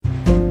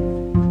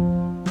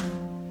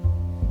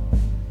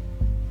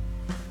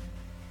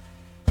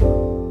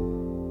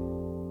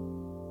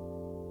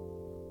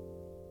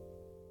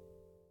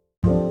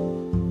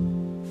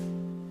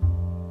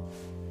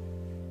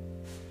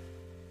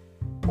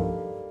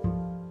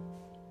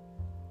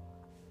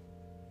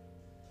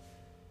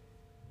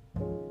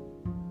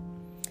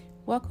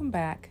Welcome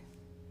back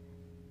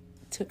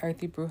to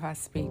Earthy Bruja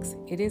Speaks.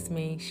 It is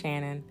me,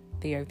 Shannon,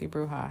 the Earthy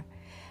Bruja.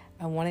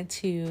 I wanted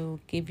to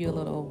give you a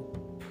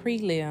little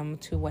prelim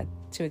to what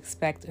to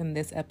expect in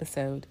this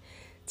episode.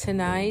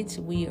 Tonight,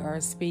 we are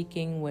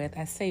speaking with,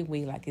 I say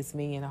we like it's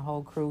me and a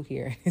whole crew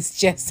here. It's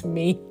just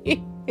me.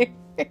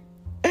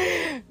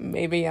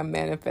 Maybe I'm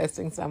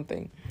manifesting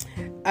something.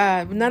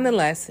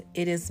 Nonetheless,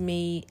 it is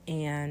me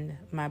and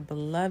my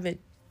beloved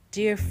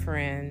dear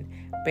friend,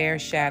 Bear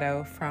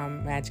Shadow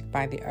from Magic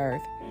by the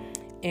Earth.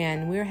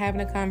 And we're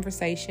having a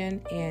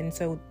conversation. And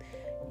so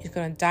just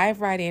going to dive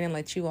right in and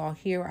let you all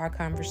hear our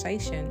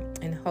conversation.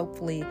 And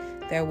hopefully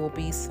there will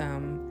be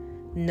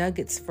some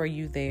nuggets for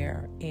you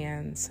there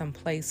and some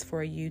place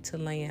for you to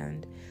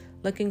land.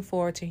 Looking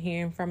forward to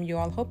hearing from you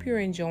all. Hope you're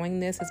enjoying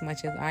this as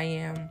much as I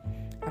am.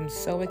 I'm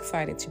so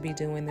excited to be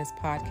doing this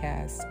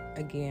podcast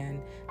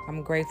again.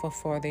 I'm grateful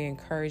for the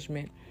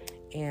encouragement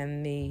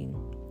and the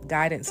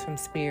guidance from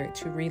Spirit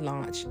to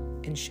relaunch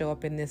and show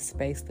up in this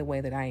space the way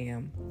that I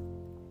am.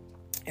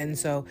 And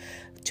so,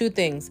 two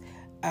things.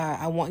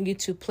 I want you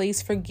to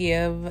please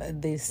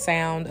forgive the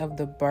sound of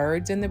the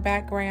birds in the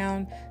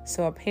background.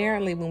 So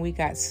apparently when we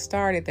got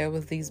started, there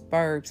was these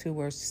birds who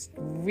were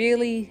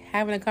really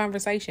having a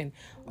conversation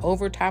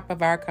over top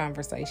of our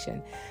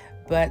conversation.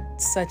 But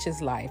such is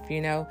life,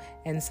 you know.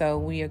 And so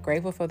we are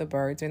grateful for the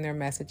birds and their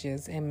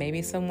messages. And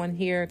maybe someone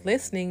here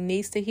listening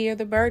needs to hear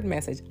the bird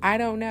message. I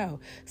don't know.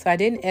 So I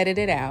didn't edit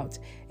it out.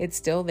 It's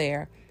still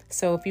there.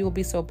 So if you will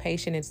be so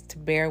patient as to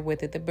bear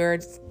with it, the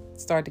birds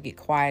start to get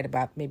quiet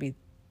about maybe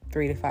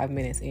 3 to 5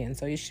 minutes in,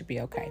 so you should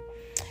be okay.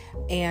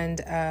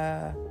 And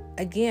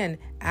again,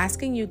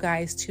 asking you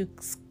guys to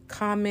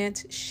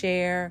comment,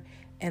 share,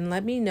 and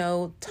let me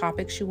know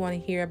topics you want to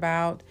hear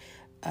about.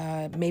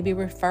 Maybe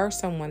refer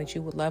someone that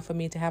you would love for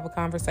me to have a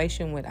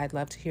conversation with. I'd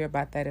love to hear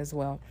about that as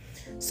well.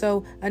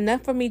 So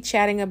enough for me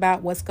chatting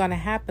about what's going to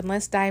happen.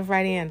 Let's dive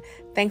right in.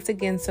 Thanks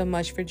again so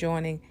much for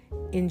joining.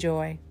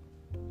 Enjoy.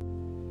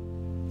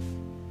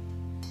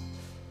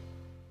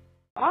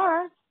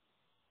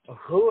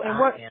 Who and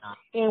I am.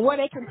 and where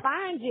they can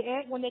find you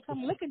at when they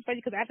come looking for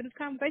you, because after this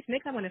conversation, they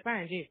come in and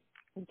find you.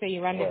 I'll tell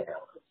you right now.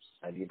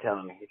 Well, you're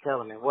telling me.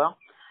 Well,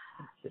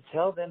 to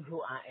tell them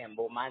who I am,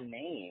 well, my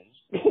name.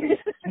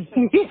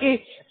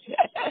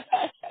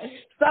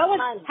 So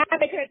how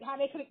they could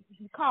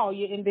call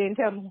you and then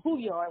tell them who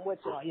you are and what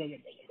you are. Yeah.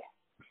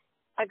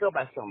 I go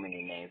by so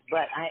many names,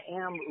 but I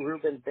am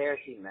Ruben Bear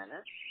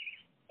Jimenez.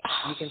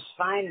 You can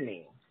find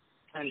me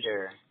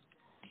under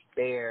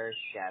Bear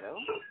Shadow,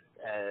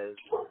 as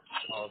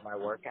all of my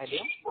work I do.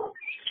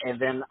 And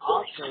then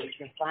also you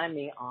can find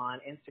me on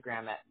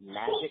Instagram at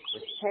Magic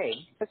with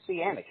K, with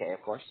C and a K,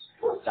 of course,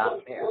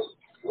 .bear.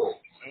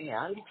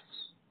 And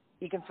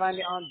you can find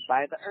me on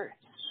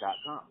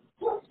bytheearth.com.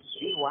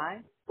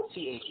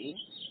 BYTHE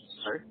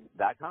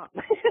earth.com.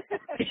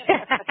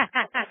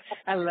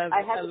 I love it.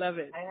 I love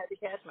it. I had to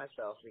catch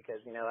myself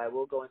because, I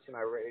will go into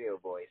my radio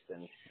voice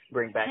and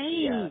bring back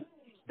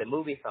the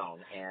movie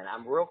phone, and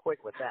I'm real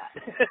quick with that.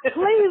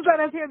 Please let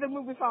us hear the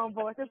movie phone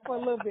voice just for a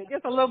little bit.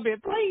 Just a little bit.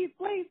 Please.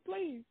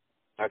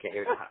 Okay,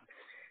 here it comes.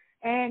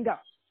 And go.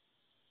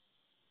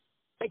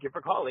 Thank you for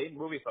calling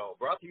Movie Phone,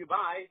 brought to you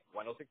by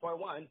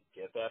 106.1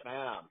 KISS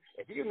FM.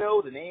 If you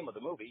know the name of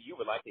the movie you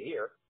would like to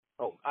hear,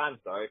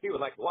 if you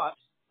would like to watch,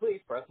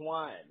 please press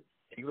 1.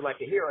 If you would like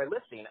to hear a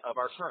listing of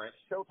our current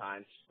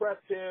showtimes, press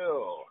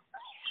 2.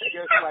 Take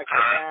your selection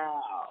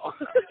now.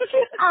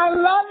 I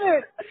love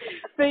it.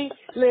 See,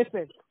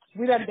 listen,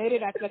 we done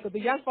dated that because the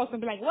young folks will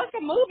be like, what's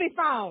a movie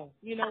phone?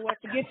 You know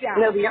what, to get y'all.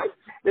 No,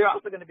 they're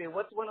also going to be,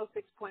 what's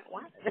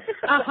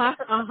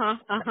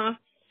 106.1?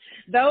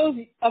 Those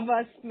of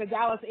us in the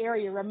Dallas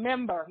area,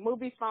 remember,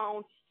 movie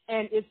phone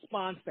and its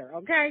sponsor,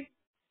 okay?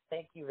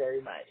 Thank you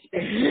very much.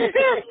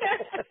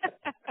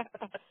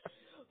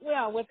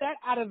 Well, with that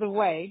out of the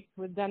way,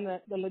 we've done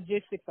the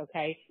logistics,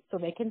 okay, so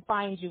they can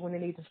find you when they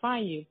need to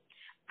find you.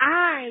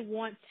 I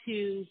want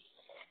to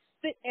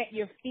sit at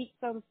your feet,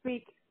 so to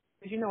speak,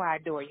 because I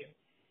adore you.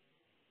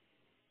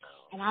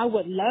 And I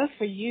would love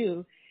for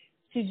you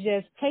to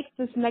just take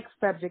this next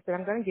subject that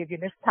I'm going to give you,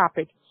 this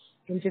topic,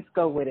 and just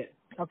go with it,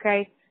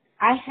 okay?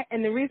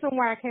 And the reason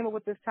why I came up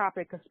with this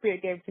topic, because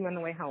Spirit gave it to me on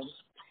the way home.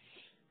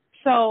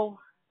 So,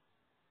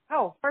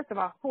 first of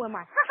all, who am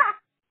I?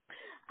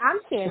 I'm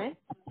Shannon,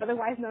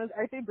 otherwise known as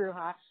Earthy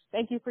Bruja.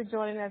 Thank you for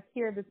joining us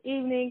here this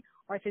evening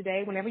or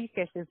today, whenever you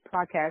catch this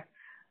podcast,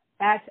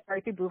 at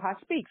Earthy Bruja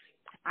Speaks.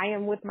 I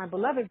am with my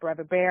beloved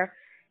brother, Bear,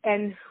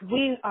 and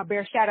we are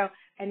Bear Shadow,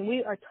 and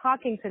we are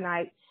talking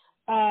tonight.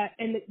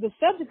 And the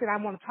subject that I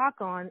want to talk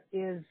on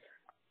is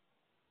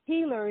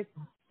healers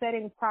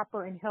setting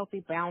proper and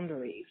healthy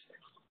boundaries.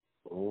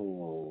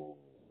 Ooh.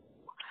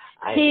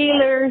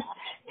 Healers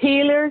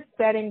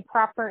setting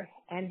proper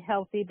and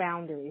healthy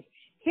boundaries.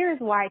 Here's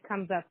why it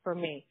comes up for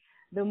me.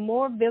 The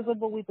more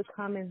visible we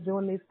become in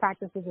doing these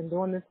practices and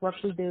doing this work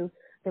we do,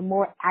 the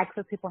more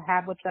access people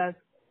have with us.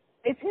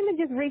 They tend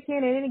to just reach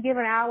in at any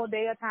given hour,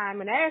 day, or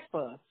time and ask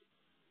for us.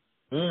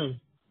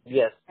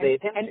 Yes, they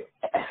attempt and, to.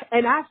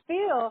 and I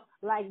feel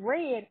like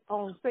Red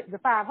on the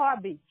 5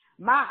 Heartbeats.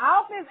 My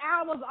office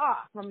hours are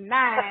from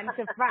 9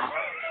 to 5.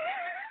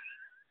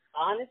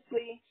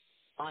 Honestly,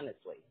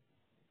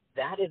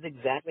 that is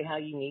exactly how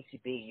you need to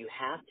be. You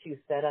have to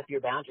set up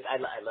your boundaries. I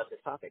love this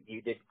topic.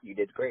 You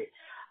did great.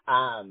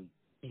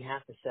 You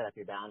have to set up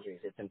your boundaries.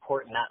 It's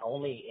important not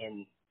only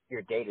in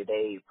your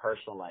day-to-day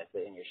personal life,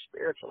 but in your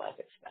spiritual life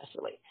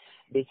especially.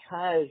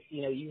 Because,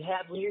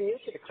 when you're new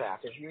to the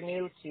craft, if you're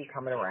new to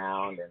coming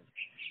around and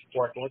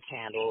working with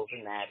candles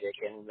and magic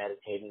and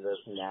meditating this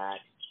and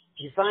that,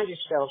 you find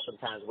yourself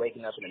sometimes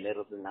waking up in the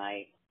middle of the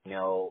night.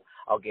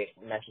 I'll get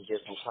messages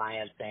from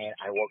clients saying,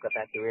 I woke up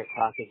at 3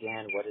 o'clock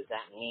again. What does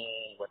that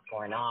mean? What's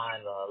going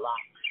on? Blah, blah,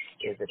 blah.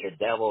 Is it the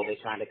devil? They're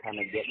trying to come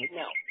and get me?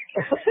 No.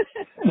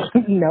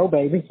 No,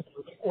 baby.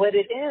 What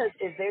it is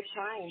they're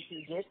trying to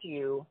get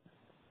you,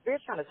 they're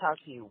trying to talk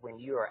to you when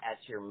you are at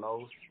your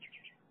most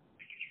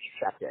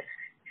receptive.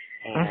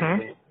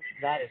 And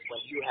that is when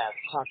you have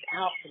clocked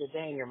out for the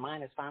day and your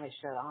mind is finally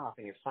shut off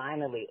and you're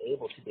finally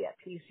able to be at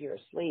peace, you're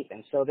asleep.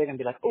 And so they're going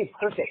to be like, oh,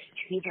 perfect.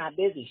 He's not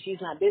busy. She's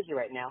not busy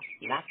right now.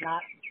 Knock,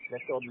 knock.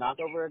 Let's go knock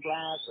over a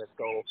glass. Let's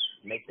go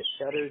make the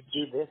shutters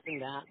do this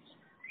and that.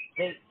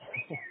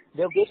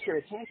 They'll get your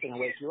attention and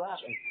wake you up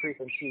and creep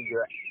into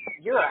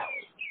your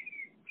hours.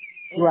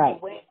 And right.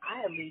 the way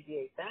I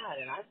alleviate that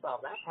and I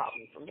solve that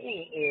problem for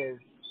me is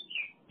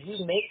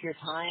you make your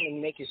time and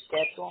you make your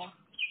schedule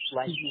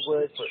like you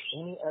would for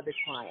any other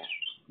client.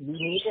 You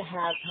need to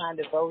have time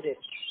devoted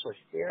for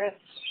spirit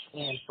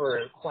and for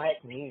quiet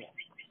communion.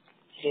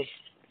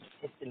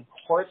 It's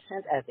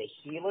important as a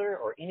healer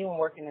or anyone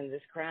working in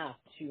this craft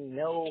to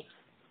know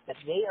that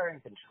they are in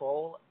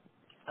control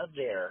of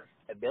their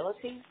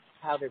ability,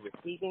 how they're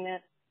receiving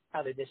it,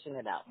 how they're dishing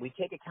it out. We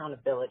take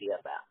accountability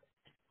of that.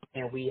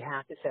 And we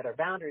have to set our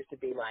boundaries to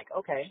be like,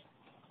 okay,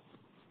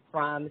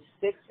 from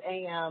 6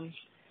 a.m.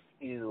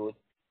 to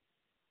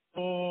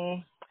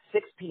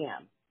 6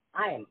 p.m.,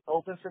 I am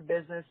open for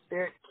business.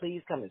 Spirit,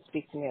 please come and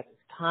speak to me at this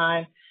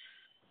time.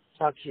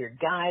 Talk to your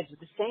guides with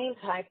the same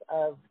type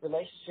of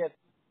relationship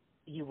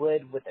you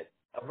would with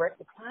a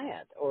regular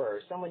client or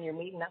someone you're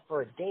meeting up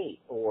for a date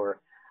or,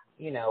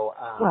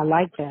 I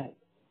like that.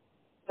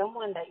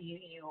 Someone that you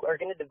are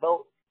going to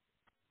devote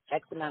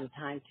X amount of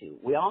time to.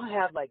 We all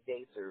have like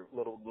dates or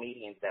little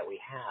meetings that we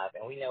have,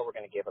 and we know we're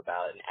going to give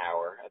about an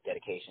hour of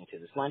dedication to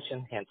this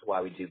luncheon, hence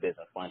why we do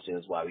business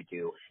lunches, why we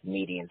do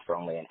meetings for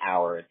only an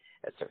hour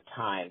at certain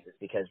times. It's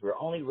because we're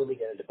only really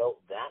going to devote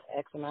that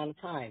X amount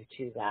of time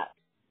to that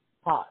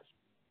cause,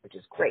 which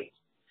is great.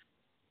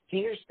 To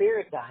your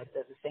spirit guides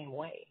does the same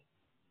way,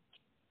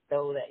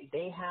 so that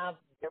they have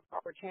their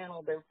proper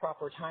channel, their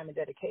proper time and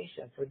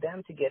dedication for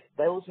them to get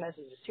those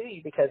messages to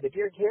you, because if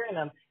you're hearing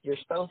them, you're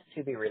supposed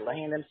to be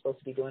relaying them, supposed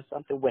to be doing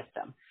something with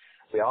them.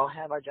 We all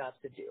have our jobs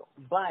to do,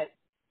 but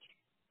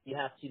you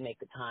have to make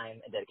the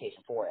time and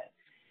dedication for it.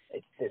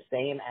 It's the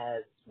same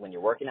as when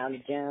you're working out in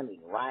the gym,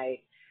 you write,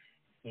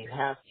 you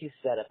have to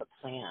set up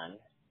a plan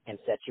and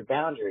set your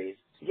boundaries.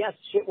 Yes,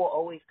 shit will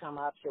always come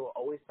up. Shit will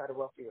always try to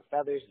ruffle your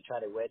feathers and try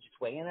to wedge its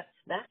way in it.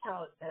 That's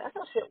how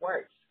shit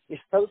works. You're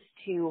supposed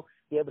to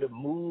be able to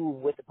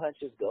move with the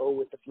punches, go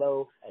with the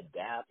flow,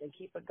 adapt, and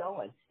keep it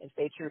going, and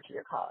stay true to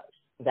your cause.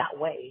 That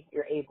way,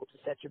 you're able to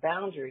set your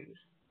boundaries,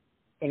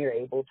 and you're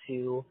able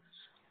to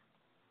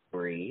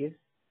breathe,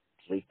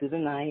 sleep through the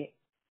night,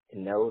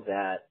 and know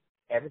that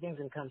everything's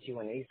going to come to you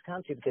when it needs to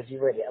come to you because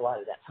you've already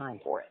allotted that time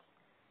for it.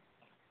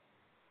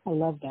 I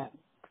love that.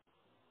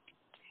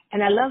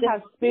 And I love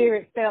how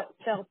spirit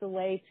felt the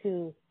way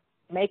to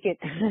make it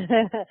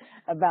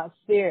about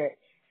spirit.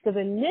 Because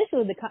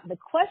initially the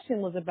question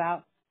was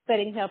about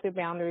setting healthy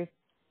boundaries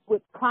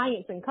with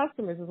clients and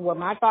customers is what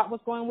my thought was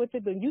going with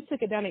it, but you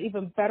took it down an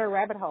even better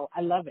rabbit hole.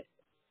 I love it.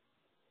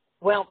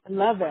 Well, I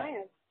love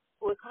it.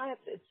 With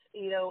clients, it's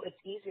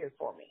easier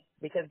for me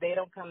because they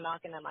don't come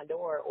knocking at my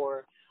door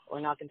or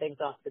knocking things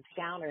off the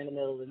counter in the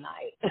middle of the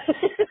night.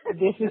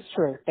 This is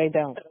true. They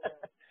don't.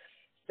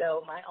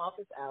 So my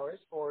office hours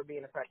for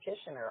being a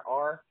practitioner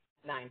are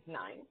 9 to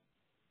 9,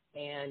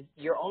 and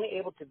you're only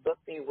able to book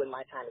me when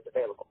my time is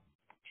available.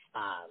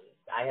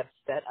 I have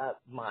set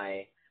up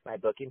my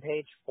booking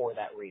page for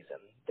that reason.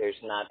 There's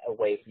not a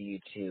way for you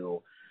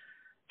to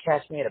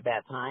catch me at a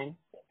bad time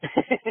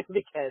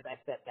because I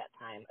set that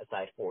time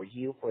aside for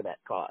you for that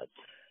cause.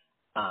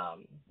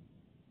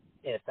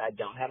 If I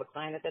don't have a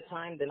client at that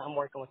time, then I'm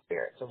working with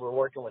spirit. So if we're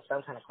working with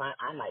some kind of client,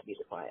 I might be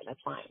the client. That's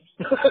fine.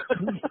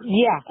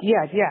 Yeah.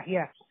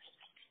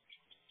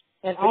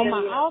 And on my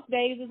off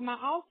days is my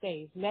off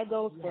days. And that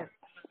goes for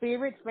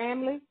spirit,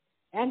 family,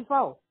 and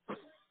foe.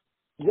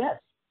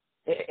 Yes.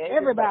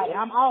 Everybody,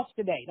 I'm off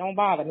today. Don't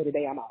bother me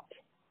today. I'm off.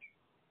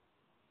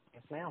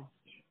 Yes, ma'am.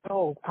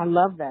 Oh, I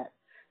love that.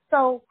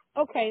 So,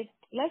 okay,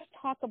 let's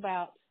talk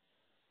about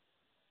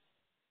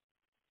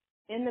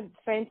in the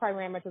same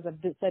parameters of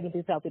setting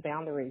these healthy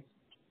boundaries.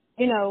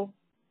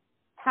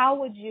 How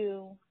would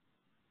you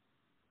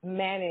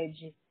manage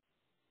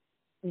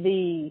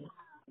the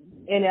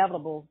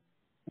inevitable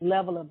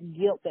level of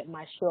guilt that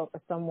might show up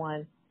for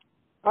someone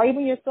or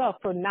even yourself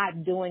for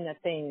not doing a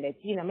thing that,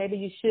 you know, maybe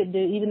you should do,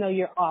 even though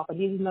you're off, or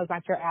even though it's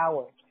not your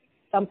hours.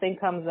 Something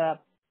comes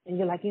up and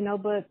you're like, you know,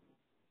 but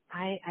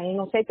I ain't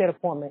going to take that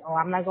appointment, or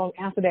I'm not going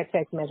to answer that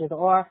text message,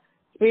 or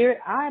Spirit,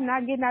 I'm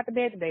not getting out of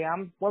bed today.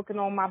 I'm working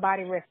on my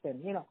body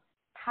resting. You know,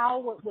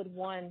 how would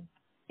one,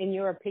 in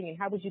your opinion,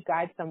 how would you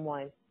guide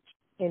someone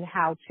in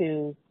how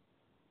to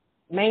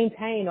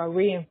maintain or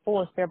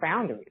reinforce their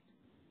boundaries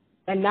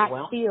and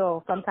not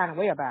feel some kind of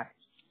way about it?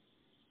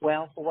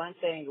 Well, for one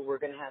thing, we're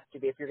going to have to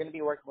be, if you're going to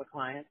be working with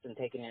clients and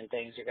taking in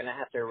things, you're going to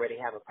have to already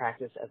have a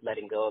practice of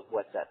letting go of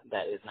what's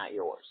that is not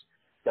yours.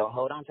 Don't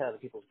hold on to other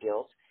people's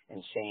guilt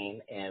and shame.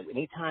 And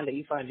any time that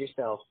you find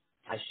yourself,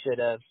 I should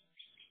have,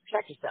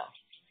 check yourself.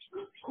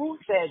 Who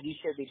said you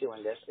should be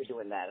doing this or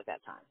doing that at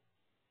that time?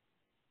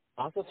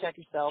 Also check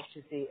yourself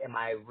to see, am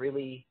I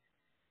really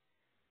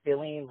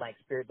feeling like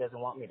Spirit doesn't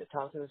want me to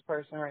talk to this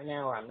person right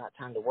now, or I'm not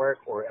time to work,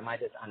 or am I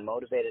just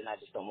unmotivated and I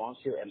just don't want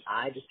to? Am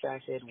I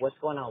distracted? What's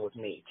going on with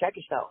me? Check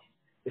yourself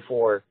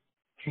before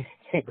you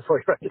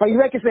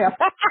wreck yourself.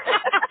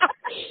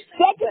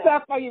 Check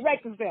yourself before you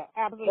wreck yourself.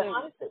 Absolutely.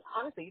 But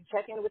honestly, you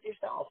check in with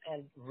yourself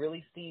and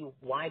really see,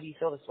 why do you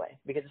feel this way?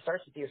 Because it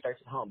starts with you. It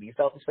starts at home. You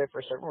felt this way for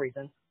a certain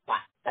reason.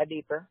 Dive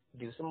deeper.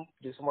 Do some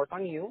work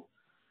on you,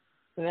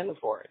 and then move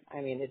forward.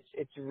 I mean,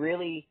 it's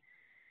really,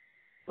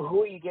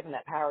 who are you giving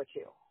that power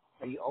to?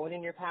 Are you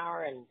owning your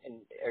power, and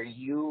are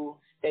you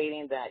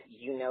stating that,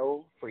 you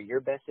know, for your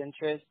best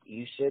interest,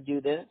 you should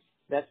do this?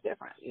 That's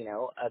different, you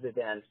know, other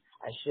than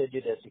I should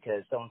do this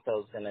because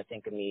so-and-so's going to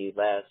think of me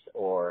less,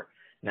 or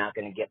not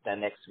going to get that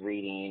next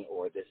reading,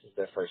 or this is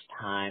their first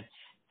time.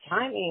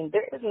 Timing,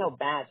 there is no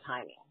bad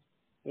timing.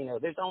 You know,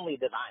 there's only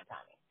divine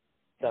timing.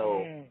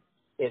 So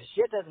if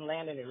shit doesn't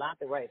land in your lap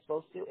the way it's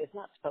supposed to, it's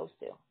not supposed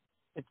to.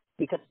 It's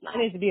because it's not. It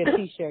needs to be a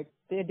T-shirt.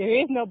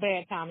 There is no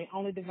bad timing,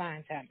 only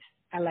divine timing.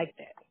 I like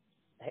that.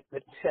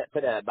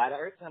 Put a by the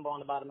earth symbol on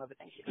the bottom of it.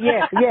 Thank you.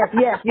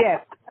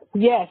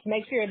 Yes.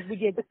 Make sure we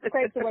get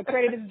credit to what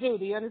credit is due.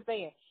 Do you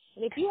understand?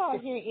 And if you are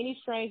hearing any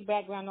strange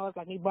background noise,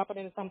 like me bumping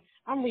into something,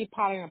 I'm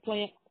repotting a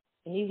plant,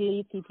 and these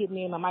leaves keep hitting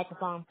me in my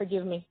microphone.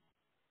 Forgive me.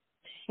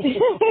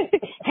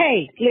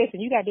 Hey, listen,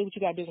 you gotta do what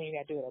you gotta do when you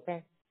gotta do it.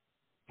 Okay.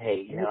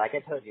 Hey, you know, like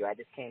I told you, I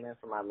just came in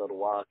from my little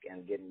walk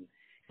and getting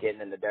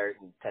in the dirt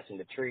and touching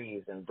the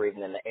trees and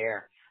breathing in the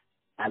air.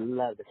 I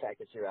love the fact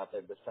that you're out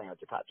there just playing with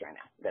your pots right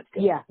now. That's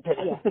good. Yeah,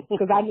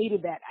 because I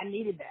needed that.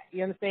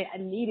 You understand? I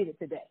needed it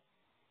today.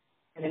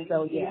 And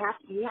so you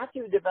have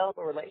to develop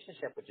a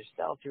relationship with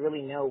yourself to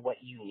really know what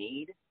you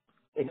need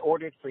in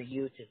order for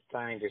you to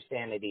find your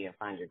sanity and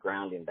find your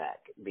grounding back,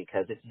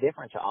 because it's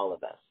different to all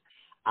of us.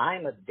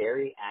 I'm a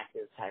very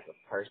active type of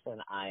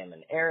person. I am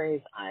an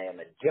Aries, I am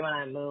a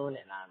Gemini moon,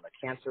 and I'm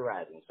a Cancer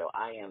rising. So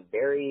I am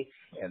very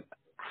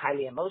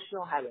highly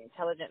emotional, highly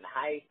intelligent, and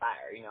high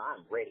fire. You know,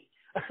 I'm ready.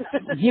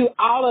 You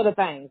all of the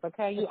things,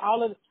 okay? You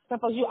all of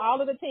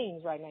the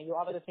teams right now. You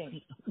all of the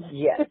teams.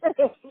 Yes.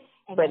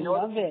 But in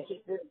order to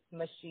keep this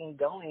machine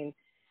going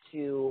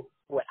to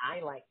what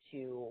I like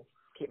to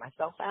keep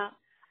myself at,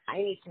 I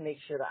need to make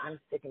sure that I'm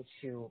sticking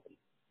to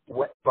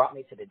what brought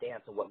me to the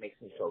dance and what makes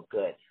me feel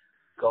good.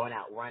 Going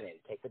out running,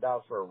 take the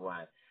dog for a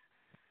run,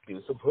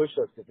 do some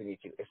push-ups if you need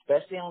to,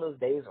 especially on those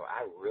days where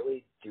I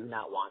really do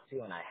not want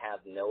to and I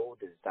have no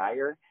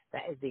desire.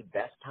 That is the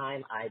best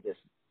time. I just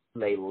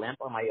lay limp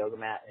on my yoga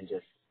mat and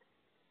just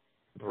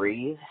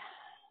breathe,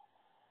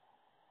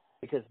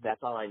 because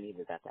that's all I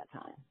needed at that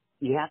time.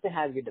 You have to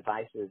have your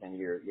devices and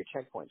your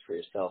checkpoints for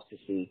yourself to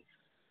see,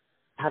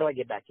 how do I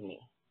get back to me?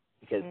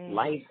 Because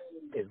life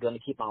is going to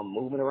keep on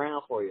moving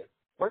around for you.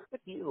 Work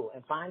with you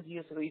and find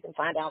you so you can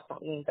find out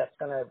something that's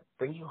going to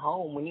bring you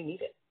home when you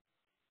need it.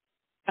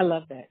 I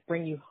love that.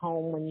 Bring you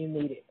home when you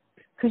need it.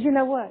 Because you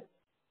know what?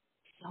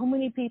 So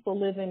many people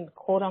live in,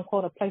 quote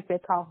unquote, a place they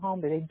call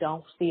home that they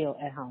don't feel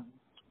at home.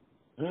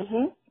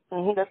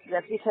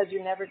 That's because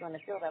you're never going to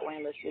feel that way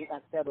unless you're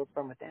not settled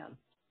from within.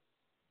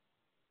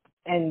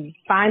 And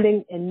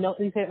finding, and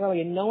you said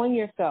earlier, knowing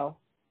yourself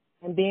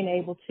and being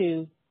able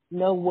to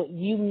know what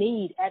you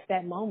need at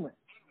that moment.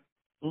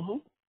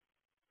 Me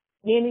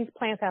and these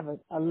plants have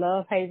a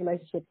love-hate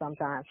relationship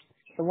sometimes.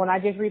 The one I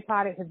just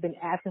repotted has been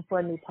asking for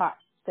a new pot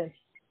since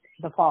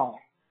the fall.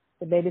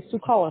 The baby's too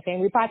cold. I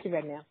can't repot you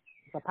right now.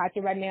 If I pot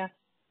you right now,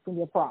 it's going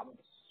to be a problem.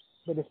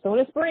 But as soon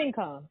as spring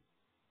comes,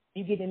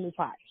 you get a new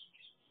pot.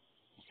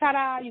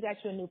 Ta-da, you got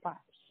your new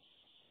pot.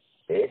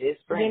 It is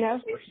spring. You know,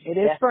 it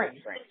is spring.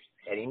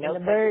 And you know,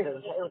 Texas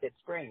doesn't play with it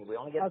spring. We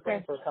only get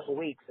spring for a couple of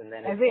weeks, and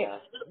then then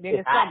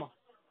it's summer.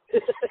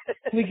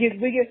 we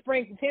get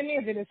spring for 10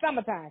 minutes, and it's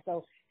summertime.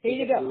 So here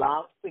you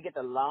go. We get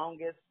the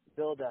longest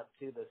build up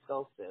to the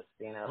solstice,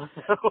 you know.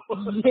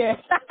 Yes.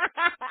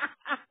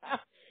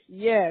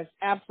 Yes,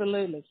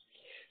 absolutely.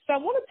 So I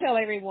want to tell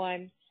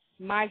everyone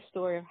my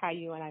story of how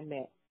you and I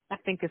met. I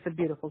think it's a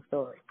beautiful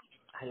story.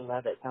 I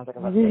love it. Sounds like a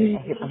love story.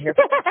 I'm here.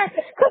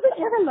 Because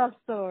it is a love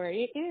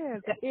story.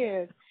 It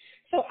is.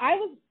 So I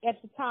was,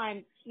 at the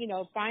time, you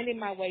know, finding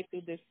my way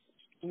through this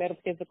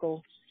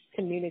metaphysical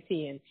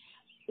community, and,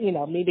 you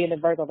know, me being the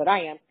Virgo that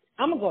I am,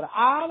 I'm going to go to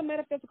all the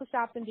metaphysical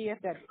shops in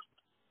DFW.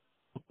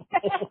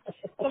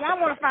 Because I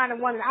want to find the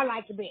one that I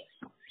like the best.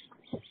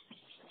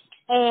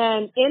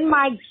 And in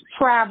my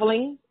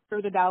traveling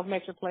through the Dallas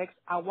Metroplex,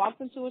 I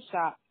walked into a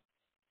shop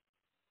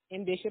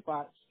in Bishop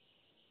Arts.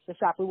 The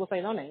shop, we will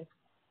say no names.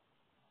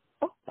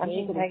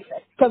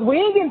 Because we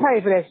ain't getting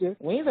paid for that shit.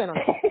 We ain't saying no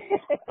names.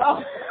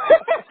 Oh.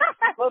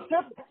 Well,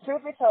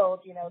 truth be told,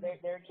 you know,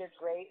 they're just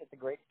great. It's a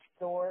great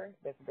store.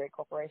 It's a great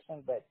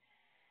corporation, but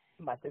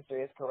my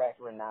sister is correct.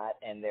 We're not,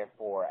 and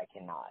therefore I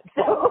cannot.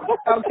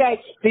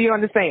 Okay. Do you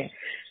understand?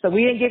 So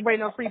we ain't giving away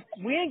no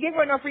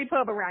free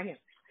pub around here.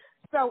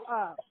 So,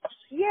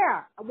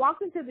 yeah, I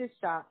walked into this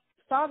shop,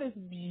 saw this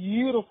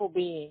beautiful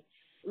being,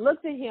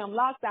 looked at him,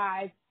 locked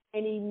eyes,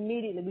 and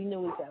immediately we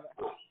knew each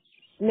other.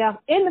 Now,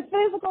 in the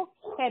physical,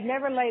 had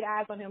never laid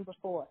eyes on him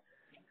before.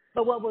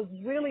 But what was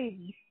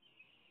really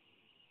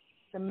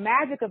the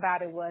magic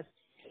about it was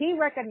he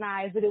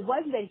recognized that it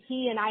wasn't that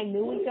he and I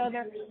knew each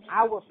other,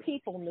 our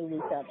people knew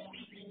each other.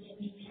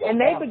 And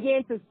they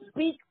began to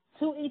speak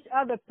to each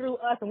other through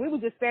us, and we were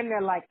just standing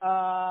there like,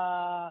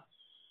 well,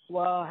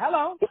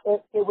 hello.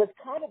 It was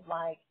kind of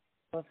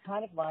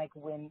like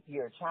when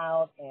you're a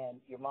child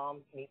and your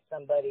mom meets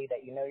somebody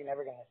that you know you're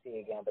never going to see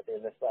again, but they're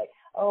just like,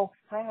 oh,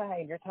 hi,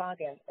 and you're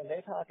talking, and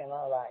they're talking,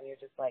 and you're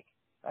just like,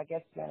 I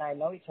guess you and I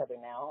know each other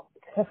now.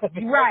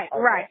 Right.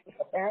 Our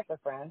parents are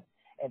friends,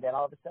 and then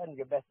all of a sudden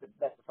you're best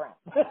of friends.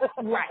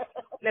 Right.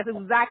 That's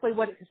exactly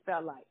what it just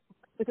felt like.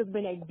 This has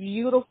been a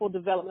beautiful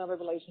development of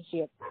a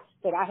relationship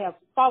that I have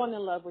fallen in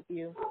love with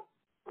you,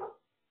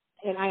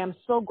 and I am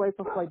so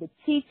grateful for the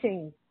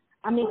teaching.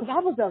 I mean, because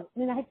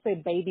I hate to say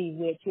baby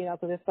witch, you know,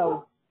 because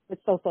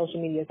it's so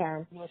social media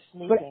term. You were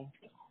sleeping.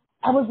 But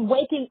I was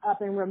waking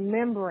up and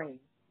remembering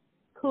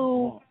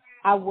who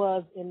I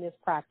was in this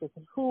practice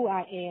and who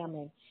I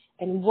am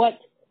and what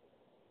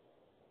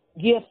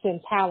gifts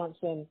and talents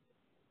and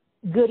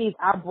goodies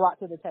I brought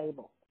to the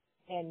table.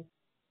 And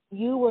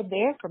you were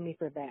there for me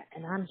for that.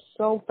 And I'm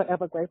so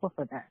forever grateful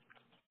for that.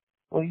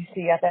 Well, you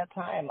see, at that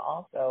time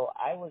also,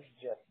 I was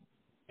just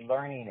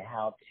learning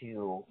how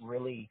to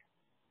really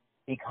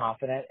be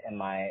confident in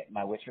my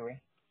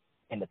witchery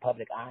in the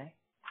public eye,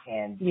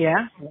 and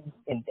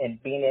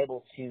and being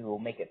able to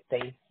make it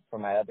safe for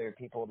my other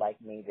people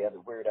like me, the other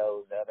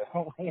weirdos, the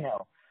other, you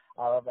know,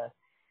 all of us,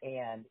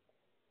 and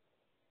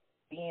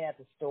being at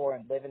the store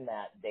and living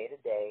that day to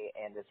day,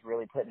 and just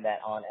really putting that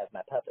on as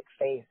my public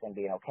face and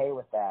being okay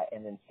with that,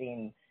 and then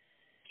seeing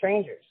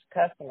strangers,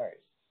 customers,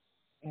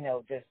 you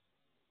know, just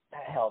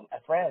hell,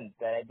 friends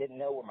that I didn't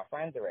know were my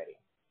friends already.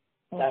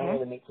 I don't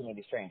really meet too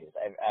many strangers.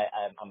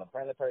 I'm a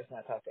friendly person.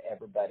 I talk to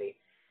everybody.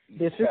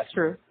 This is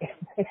true.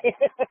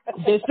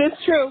 This is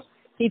true.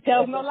 He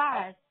tells no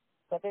lies.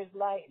 But there's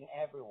light in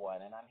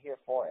everyone, and I'm here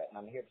for it, and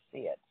I'm here to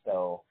see it.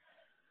 So,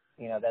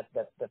 you know,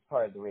 that's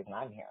part of the reason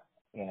I'm here.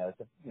 You know,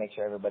 to make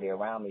sure everybody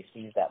around me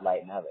sees that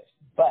light in others.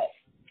 But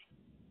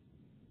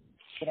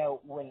you know,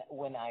 when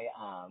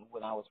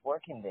I was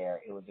working there,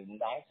 it was a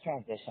nice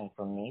transition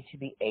for me to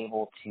be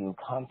able to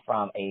come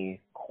from a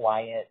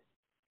quiet.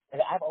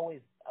 And I've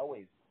always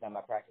done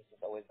my practices,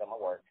 always done my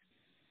work,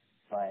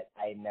 but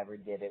I never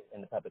did it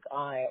in the public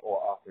eye or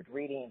offered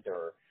readings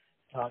or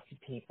talked to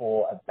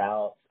people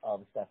about all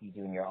the stuff you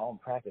do in your own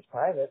practice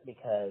private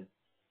because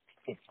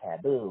it's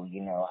taboo.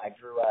 You know, I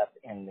grew up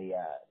in the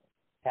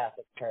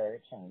Catholic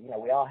Church, and, you know,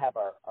 we all have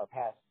our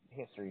past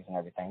histories and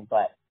everything,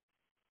 but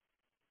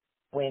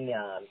when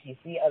you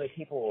see other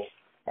people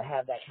that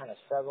have that kind of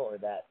struggle or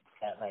that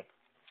like,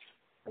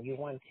 are you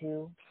one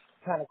too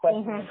kind of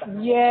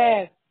question?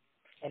 Yes.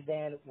 And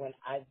then when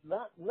I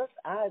looked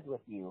eyes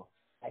with you,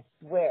 I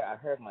swear I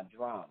heard my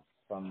drums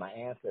from my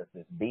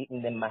ancestors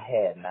beating in my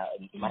head. Now,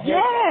 my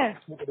hair is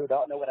long. People who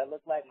don't know what I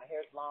look like, my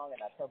hair's long,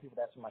 and I tell people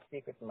that's where my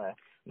secrets and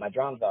my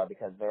drums are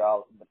because they're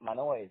all my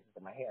noise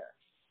and my hair.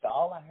 So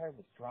all I heard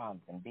was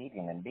drums and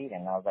beating.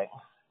 And I was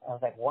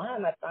like, why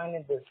am I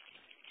finding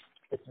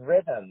this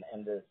rhythm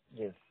and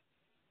this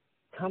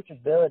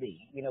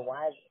comfortability? You know,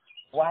 why is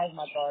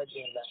my guard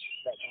being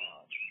let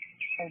down?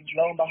 And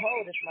lo and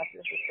behold, it's my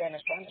sister standing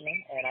in front of me,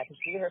 and I could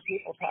see her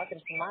people talking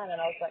to mine,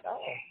 and I was like,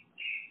 oh.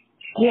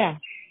 Yeah.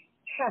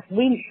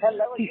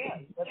 Hello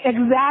again.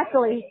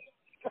 Exactly.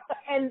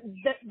 And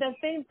the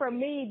thing for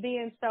me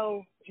being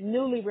so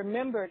newly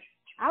remembered,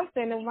 I was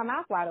standing with my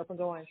mouth wide open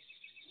going,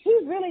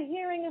 he's really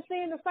hearing and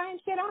seeing the same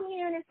shit I'm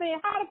hearing and saying,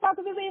 how the fuck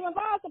is this even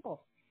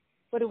possible?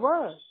 But it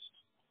was.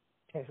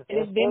 And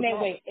it's been that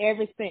way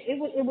ever since.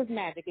 It was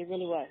magic. It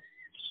really was.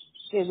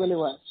 It really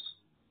was.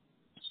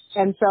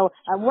 And so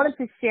I wanted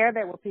to share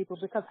that with people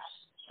because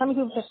some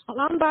people say,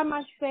 I'm by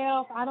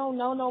myself. I don't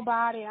know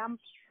nobody. I'm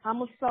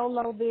a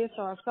solo this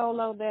or a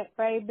solo that,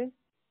 baby.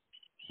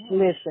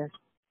 Listen.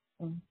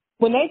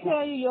 When they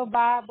tell you your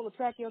vibe will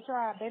attract your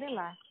tribe, they didn't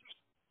lie.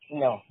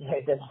 No,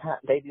 they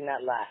do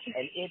not lie.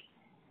 And it's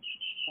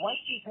once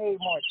you pay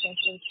more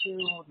attention to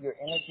your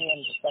energy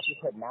and the stuff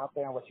you're putting out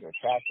there and what you're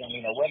attracting,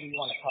 you know, whether you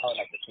want to call it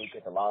like the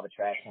secret, the law of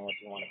attraction, what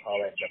you want to call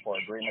it, the four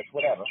agreements,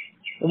 whatever.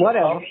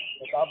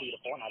 It's all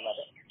beautiful and I love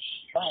it.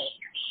 But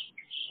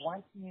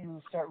once you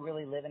start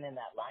really living in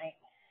that light,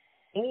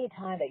 any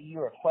time that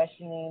you are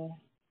questioning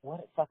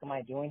what the fuck am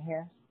I doing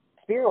here?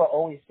 Spirit will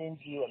always send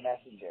you a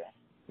messenger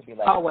to be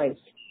like, always.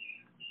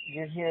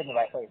 You're here in the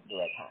right place at the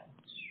right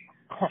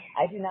time.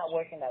 I do not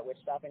work in that witch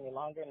shop any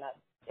longer, and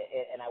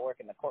I work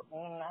in the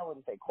I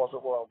wouldn't say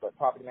corporate world, but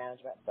property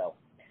management. So,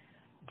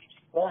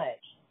 but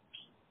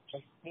I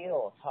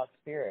still talk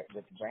spirit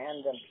with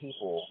random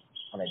people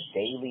on a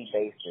daily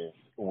basis,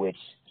 which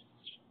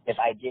if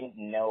I didn't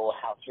know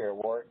how spirit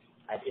works,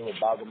 it would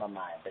boggle my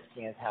mind. But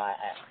seeing as how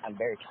I'm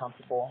very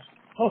comfortable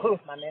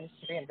with my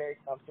ministry and very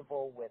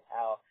comfortable with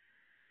how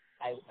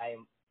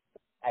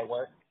I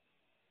work,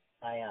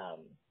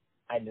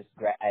 I'm just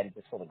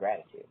full of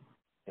gratitude.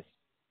 Just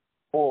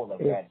full of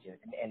gratitude.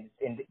 And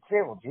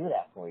spirit will do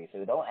that for you.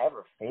 So don't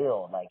ever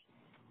feel like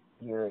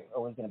you're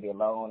always going to be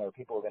alone or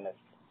people are going to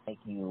make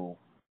you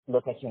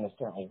look at you in a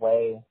certain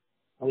way.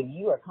 When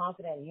you are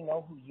confident and you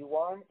know who you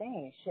are, they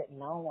ain't shit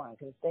no one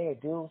can say or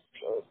do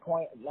or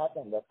point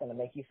nothing that's going to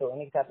make you feel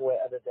any type of way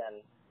other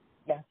than,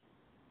 yeah.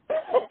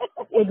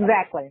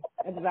 Exactly.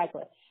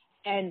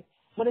 And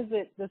what is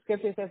it? The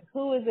scripture says,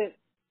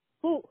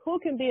 who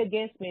can be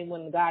against me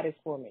when God is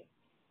for me?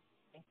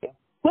 Thank you.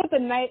 Put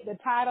the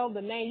title,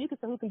 the name. You can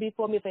say who can be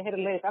for me if they hit a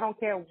list. I don't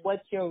care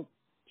what your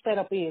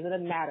setup is. It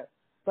doesn't matter.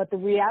 But the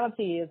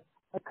reality is,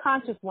 the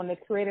conscious one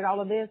that created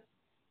all of this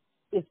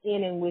is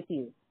in and with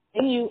you.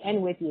 In you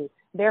and with you.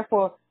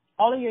 Therefore,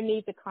 all of your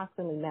needs are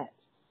constantly met.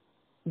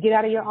 Get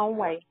out of your own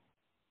way.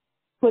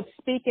 Quit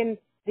speaking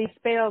these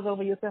spells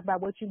over yourself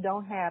about what you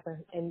don't have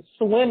and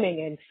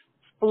swimming and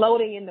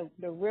floating in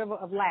the river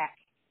of lack.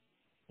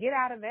 Get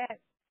out of that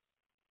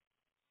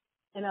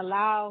and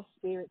allow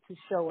spirit to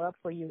show up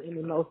for you in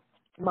the most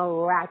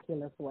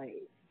miraculous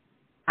ways.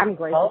 I'm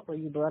grateful for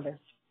you, brother.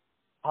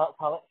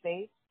 Call it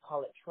faith,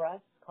 call it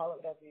trust, call it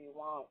whatever you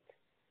want.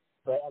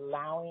 But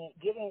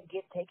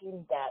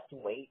taking that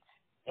weight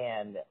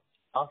and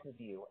off of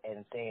you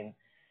and saying,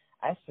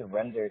 I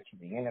surrender to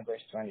the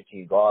universe, surrender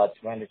to God,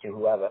 surrender to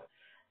whoever,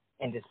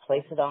 and just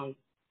place it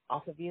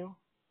off of you,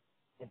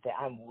 and that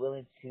I'm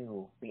willing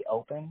to be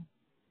open.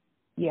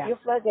 Yeah. Your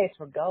floodgates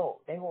will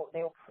go.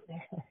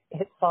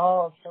 It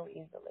falls so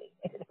easily.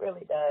 It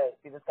really does.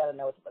 You just got to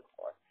know what to look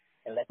for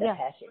and let that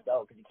past shit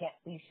go, because you can't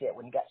see shit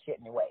when you got shit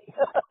in your way.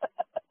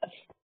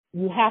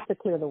 You have to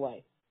clear the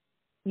way.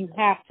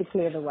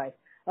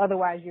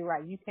 Otherwise, you're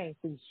right. You can't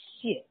see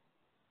shit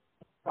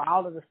for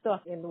all of the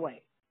stuff in the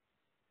way.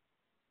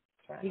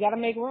 Right. You got to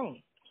make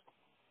room.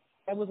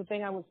 That was the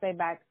thing I would say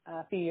back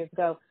a few years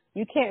ago.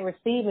 You can't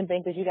receive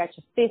anything because you got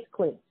your fist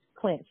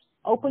clenched.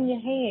 Open your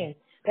hand.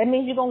 That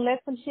means you're going to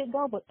let some shit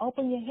go, but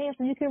open your hand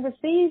so you can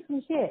receive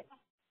some shit.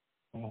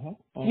 You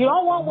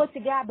don't want what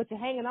you got, but you're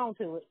hanging on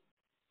to it.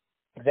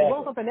 Exactly. You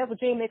want something else,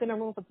 but you ain't making no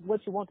room for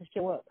what you want to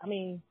show up. I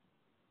mean,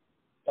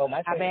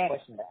 my favorite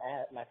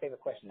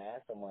question to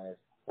ask someone is,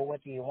 well,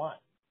 what do you want?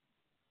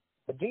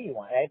 What do you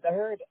want? I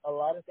heard a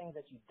lot of things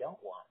that you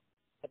don't want.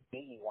 What do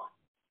you want?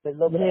 There's a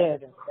little bit of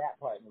evidence to that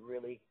part and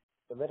really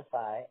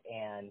solidify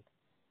and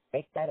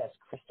make that as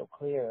crystal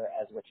clear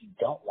as what you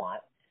don't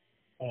want,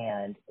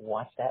 and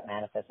watch that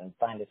manifest and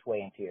find its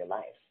way into your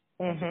life.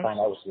 And find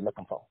out what you're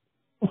looking for.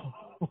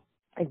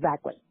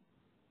 Exactly.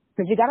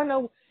 Because you got to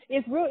know,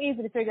 it's real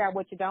easy to figure out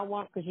what you don't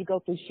want because you go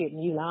through shit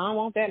and you know, I don't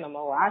want that no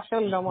more. I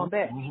surely don't want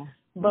that.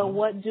 But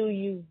what do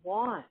you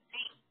want?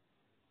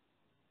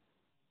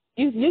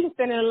 You can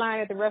stand in a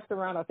line at the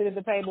restaurant or sit at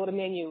the table at the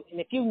menu, and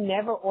if you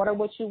never order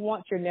what you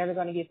want, you're never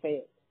going to get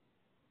fed.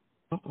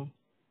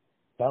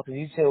 No, because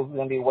you still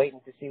going to be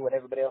waiting to see what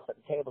everybody else at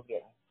the table's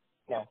getting.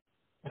 No.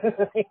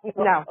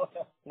 No.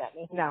 Not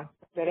me. No.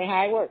 That ain't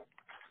how it works.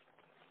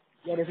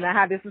 That is not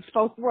how this is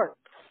supposed to work.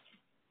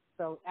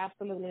 So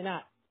absolutely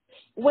not.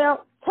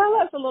 Well, tell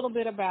us a little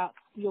bit about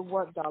your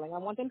work, darling. I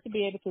want them to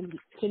be able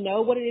to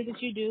know what it is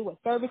that you do, what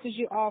services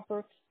you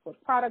offer,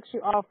 what products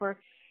you offer,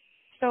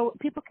 so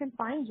people can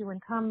find you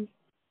and come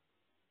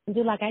and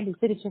do like I do,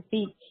 sit at your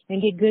feet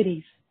and get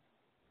goodies.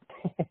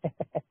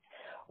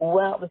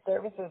 Well, the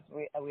services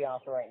we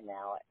offer right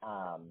now,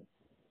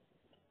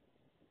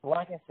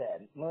 like I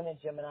said, Moon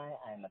and Gemini,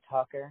 I'm a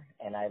talker,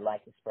 and I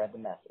like to spread the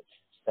message.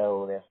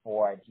 So,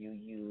 therefore, I do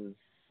use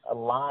a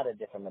lot of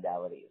different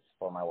modalities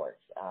for my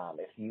works.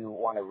 If you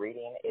want a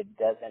reading, it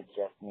doesn't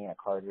just mean a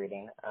card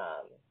reading.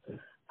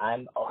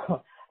 I'm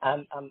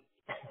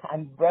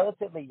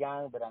relatively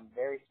young, but I'm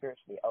very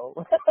spiritually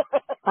old.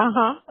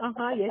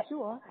 Yes,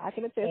 you are. I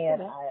can attest to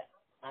that.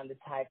 I'm the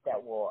type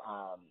that will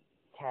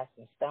cast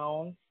some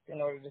stones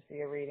in order to see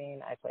a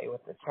reading. I play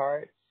with the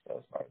charts, so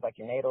as far as like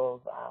your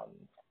natals.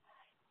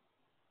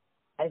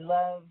 I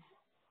love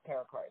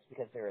tarot cards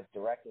because they're as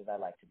direct as I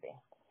like to be.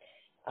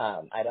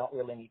 I don't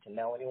really need to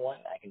know anyone.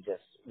 I can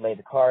just lay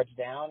the cards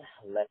down,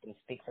 let them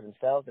speak for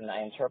themselves, and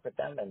I interpret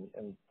them,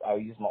 and I'll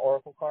use my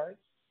oracle cards.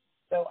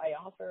 So I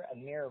offer a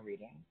mirror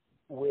reading,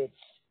 which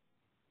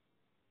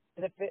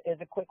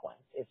is a quick one.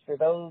 It's for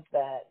those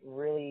that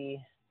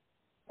really,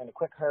 in a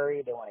quick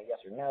hurry, they want a yes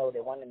or no. They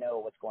want to know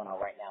what's going on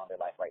right now in their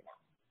life right now.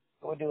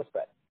 So we'll do a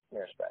spread,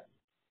 mirror spread.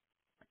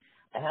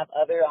 I have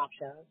other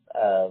options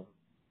of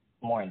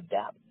more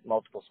in-depth,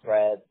 multiple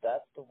spreads.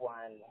 That's the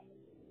one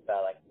that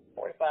I like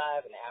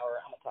 45 an hour.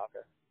 I'm a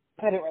talker.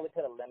 I didn't really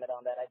put a limit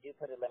on that. I do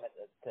put a limit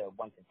to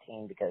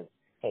 115 because,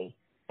 hey,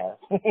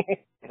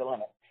 it's a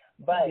limit.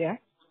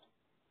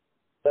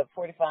 But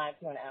 45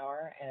 to an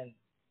hour, and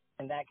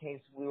in that case,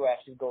 we were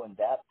actually going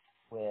depth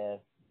with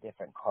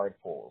different card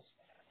pools.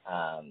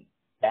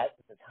 That's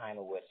the time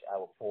in which I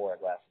will pour a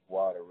glass of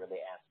water, really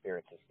ask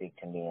Spirit to speak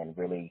to me and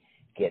really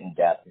get in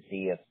depth to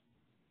see if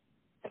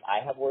I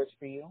have words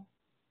for you,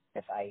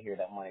 if I hear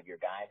that one of your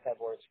guys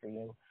have words for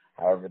you,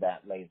 however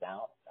that lays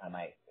out. I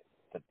might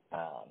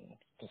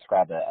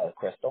describe a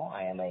crystal.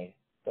 I am a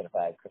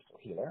certified crystal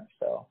healer,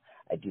 so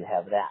I do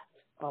have that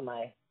on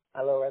my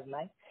little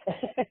resume.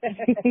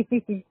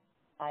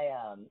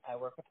 I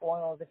work with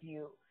oils.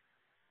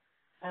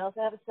 I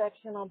also have a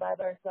section on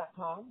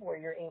ByTheEarth.com where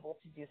you're able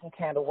to do some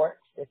candle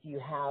works. If you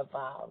have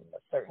a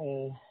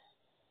certain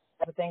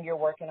type of thing you're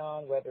working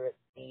on, whether it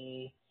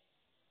be,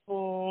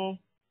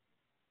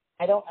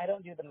 I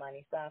don't do the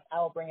money stuff. I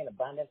will bring in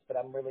abundance, but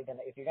I'm really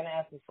if you're gonna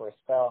ask me for a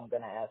spell, I'm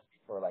gonna ask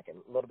for like a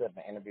little bit of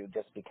an interview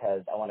just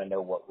because I want to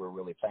know what we're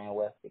really playing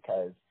with.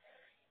 Because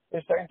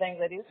there's certain things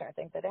I do, certain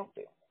things I don't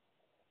do.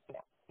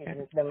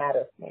 No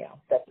matter,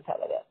 that's just how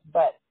that is.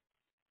 But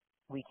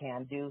we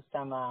can do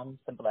some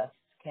blessed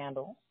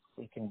candles.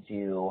 We can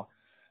do,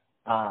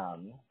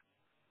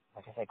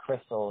 like I said,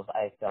 crystals.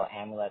 I sell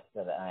amulets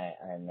that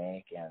I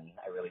make, and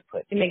I really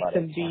put. You make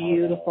some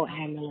beautiful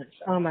amulets.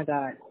 Oh my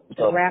God!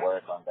 So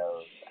work on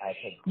those. I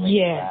take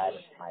great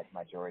pride in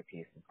my jewelry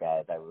pieces,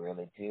 guys. I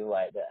really do.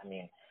 I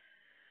mean,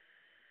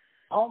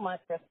 all my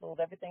crystals,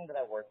 everything that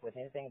I work with,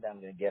 anything that I'm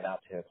going to give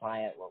out to a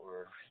client, what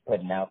we're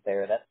putting out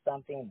there, that's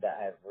something that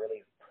I've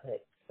really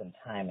put some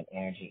time and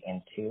energy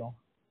into.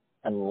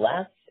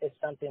 Unless it's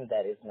something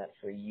that is meant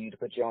for you to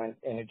put your own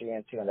energy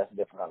into, and that's a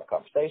different kind of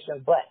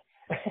conversation. But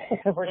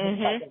if we're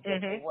just talking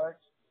about work,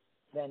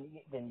 then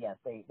yes,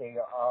 they're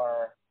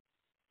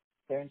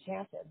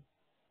enchanted.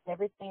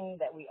 Everything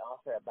that we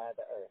offer at By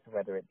the Earth,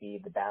 whether it be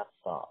the bath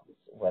salts,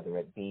 whether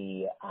it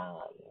be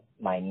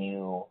my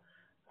new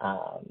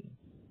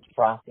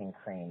frosting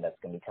cream that's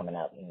going to be coming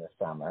out in the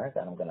summer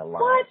that I'm going to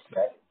launch.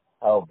 What?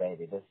 Oh,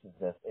 baby,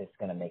 it's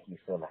going to make you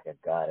feel like a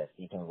goddess.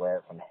 You can wear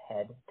it from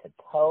head to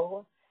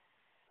toe.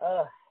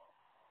 I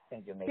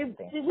think you'll make it.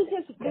 Did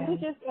we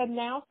just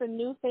announce a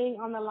new thing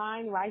on the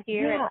line right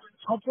here? Yeah,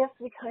 I guess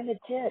we kind of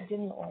did,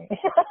 didn't we?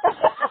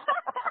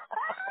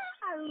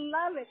 I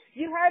love it.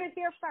 You heard it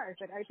here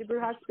first at Earthy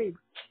Bruja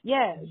Speaks.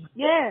 Yes,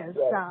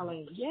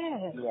 darling.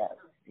 Yes.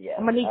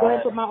 I'm going to go ahead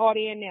and put my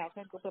audio in now. I'm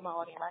going to put my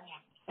audio right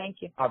now.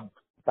 Thank you. Our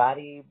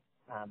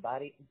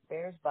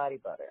Bear's Body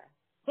Butter.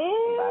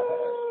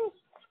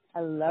 I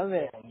love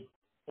it.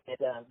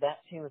 That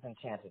too was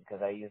enchanted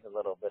because I use a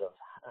little bit of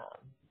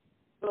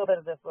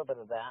this, a little bit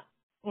of that.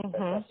 But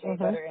that shea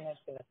butter in it's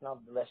going to smell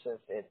delicious.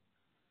 It's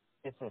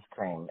just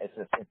cream. It's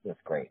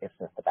just great. It's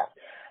just the best.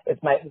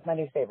 It's my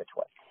new favorite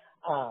toy.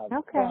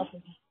 Okay.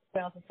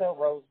 We also sell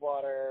rose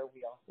water.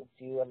 We also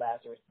do a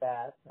Lazarus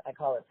bath. I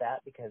call it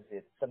that because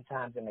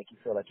sometimes it makes you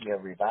feel like you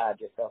have revived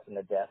yourself from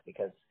the death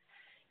because,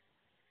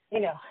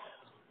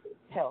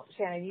 hell,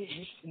 Shannon,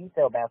 you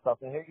sell bath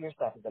salts and your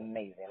stuff is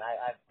amazing.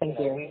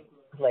 We've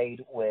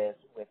played with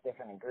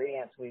different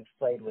ingredients. We've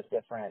played with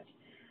different,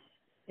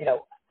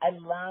 I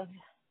love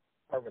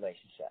our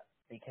relationship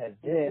because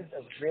this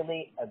is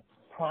really a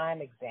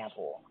prime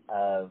example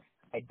of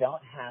I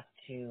don't have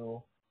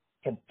to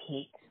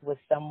compete with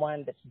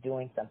someone that's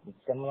doing something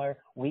similar.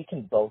 We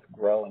can both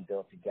grow and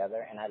build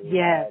together, and I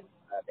love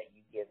that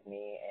you give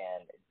me,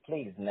 and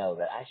please know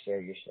that I share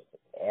your shit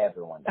with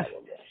everyone that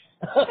will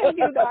listen. Thank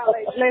you,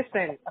 darling.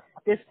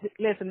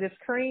 Listen, this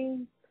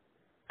cream,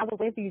 I was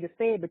waiting for you to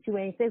say it, but you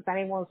ain't said it. I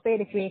didn't want to say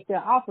it if you ain't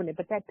still offering it,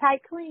 but that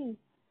tight cream.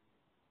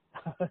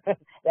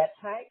 That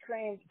tight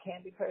cream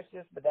can be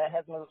purchased, but that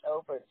has moved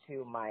over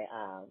to my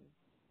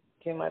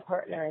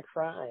partner in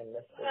crime.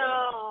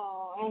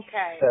 Oh,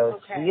 okay.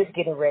 So she is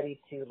getting ready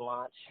to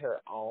launch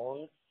her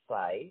own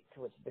site,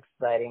 which is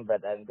exciting,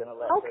 but I'm going to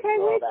let her know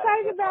we're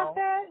excited about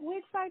that. We're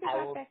excited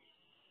about that.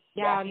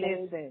 Y'all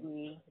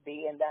listen.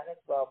 Be in that as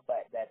well,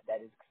 but that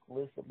is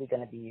exclusively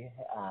going to be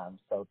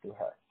sold through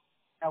her.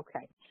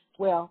 Okay.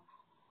 Well,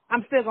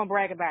 I'm still going to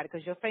brag about it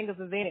because your fingers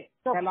is in it,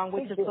 along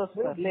with your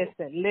sister.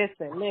 Listen,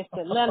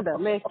 Linda, Linda.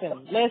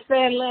 Listen.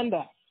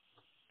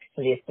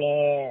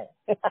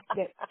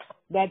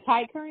 that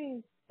tight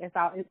cream. That's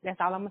all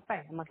I'm gonna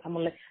say. I'm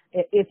gonna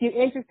if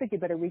you're interested, you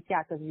better reach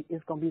out because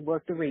it's gonna be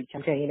worth the reach.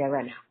 I'm telling you that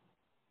right now.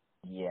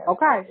 Yeah.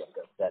 Okay.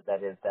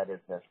 That is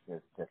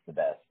just the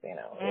best,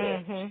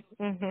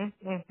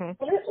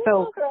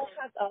 So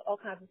all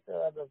kinds of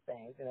other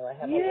things. I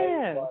have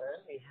a water.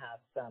 We have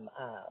some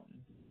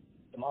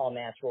all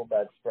natural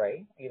bug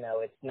spray.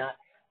 It's not.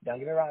 Don't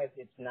get me wrong.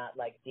 It's not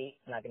like deep.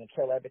 It's not going to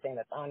kill everything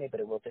that's on you, but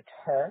it will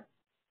deter.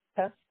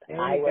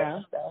 I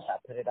wear stuff. I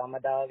put it on my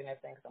dog and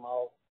everything. Cause I'm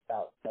all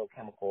about no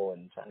chemical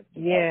and trying to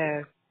keep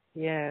Yes.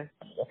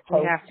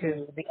 We have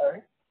to the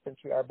earth since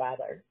we are by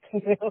the earth.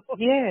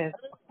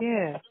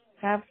 Yes,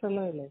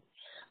 absolutely.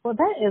 Well,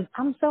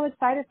 I'm so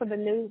excited for the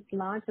new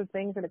launch of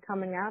things that are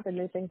coming out, the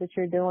new things that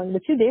you're doing.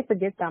 But you did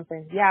forget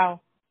something.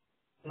 Y'all,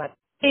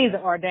 he's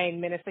an ordained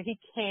minister. He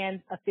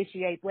can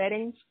officiate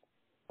weddings.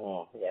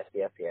 Oh, yes.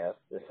 This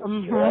is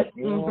Mm-hmm, true. I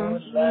do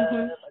mm-hmm,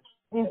 love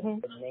mm-hmm.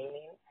 the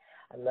naming.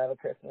 I love a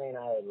christening.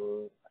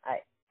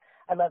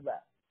 I love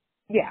that.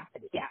 Yeah.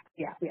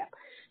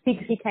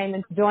 He came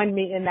and joined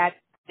me in that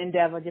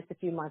endeavor just a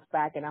few months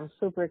back, and I'm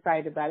super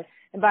excited about it.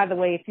 And by the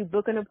way, if you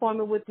book an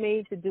appointment with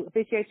me to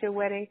officiate your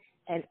wedding,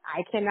 and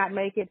I cannot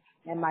make it,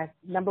 and my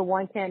number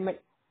one can't make,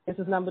 this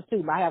is number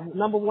two. I have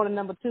number one and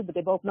number two, but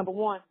they're both number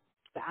one.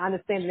 So I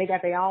understand they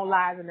got their own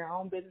lives and their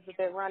own business that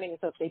they're running, and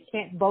so if they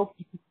can't both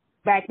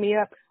back me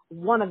up,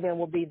 one of them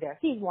will be there.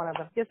 He's one of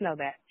them. Just know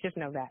that.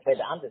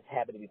 But I'm just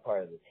happy to be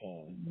part of the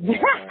team. You know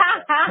what I mean?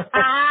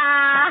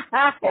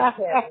 I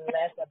care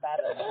less about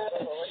the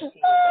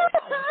team.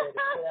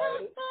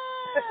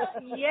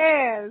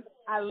 Yes,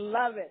 I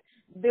love it.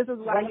 This is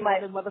why you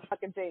are the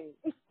motherfucking team.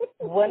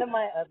 One of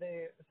my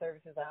other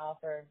services I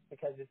offer,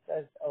 because it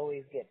does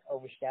always get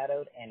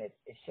overshadowed, and it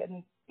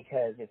shouldn't,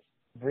 because it's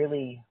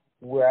really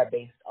where I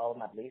based all of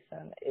my beliefs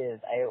in,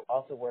 is I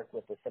also work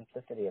with the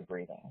simplicity of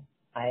breathing.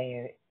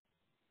 I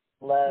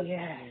love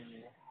to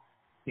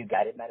do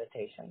guided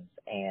meditations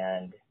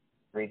and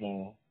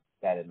breathing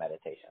guided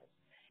meditations.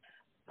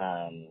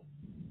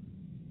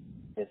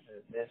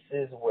 This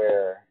is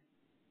where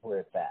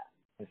it's at.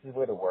 This is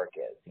where the work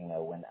is. You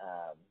know,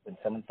 when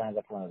someone signs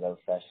up for one of those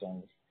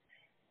sessions,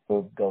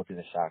 we'll go through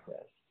the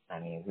chakras. I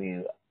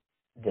mean,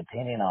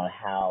 depending on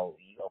how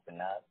you open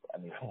up, I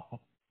mean,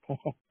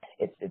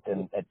 it's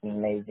an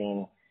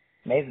amazing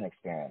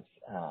experience.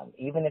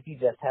 Even if you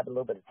just have a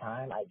little bit of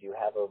time, I do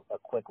have a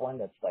quick one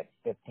that's like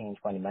 15,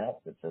 20 minutes.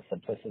 It's the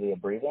simplicity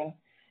of breathing.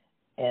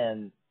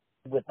 And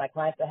with my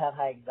clients that have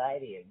high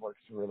anxiety, it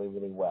works really,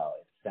 really well.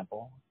 It's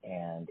simple,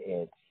 and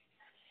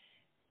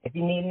if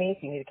you need me,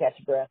 if you need to catch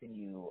your breath and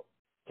you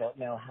don't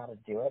know how to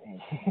do it,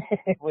 and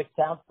which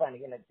sounds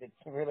funny, and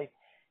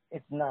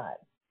it's not.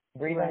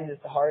 Breathing is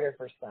harder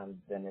for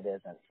some than it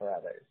isn't for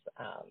others.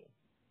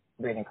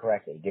 Breathing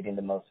correctly, getting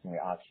the most from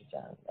your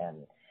oxygen,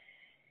 and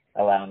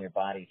allowing your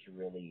body to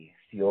really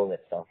fuel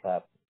itself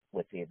up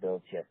with the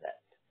ability of that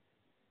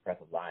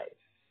breath of life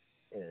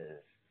is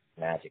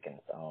magic in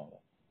its own.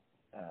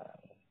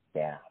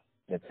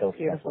 It's so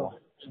beautiful.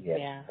 Simple,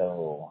 yet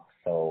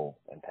so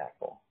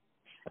impactful.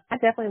 I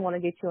definitely want to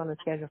get you on the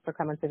schedule for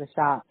coming to the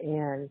shop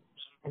and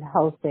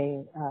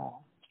hosting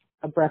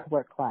a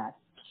breathwork class.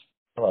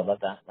 I would love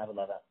that.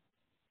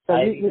 So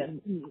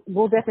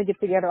we'll definitely get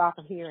together off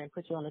of here and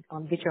put you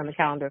get you on the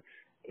calendar.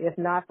 If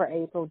not for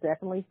April,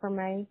 definitely for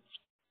May.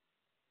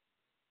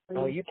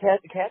 Oh, you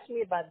catch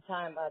me by the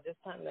time this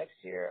time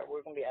next year.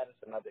 We're going to be adding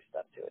some other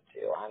stuff to it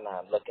too.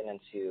 I'm looking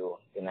into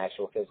an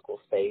actual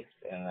physical space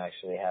and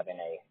actually having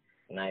a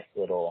nice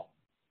little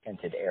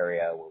tinted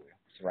area where we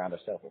surround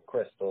ourselves with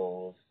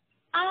crystals.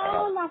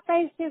 Oh, my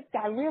face just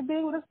got real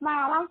big with a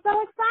smile. I'm so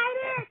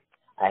excited.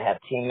 I have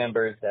team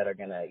members that are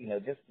gonna,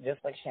 just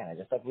like Shannon,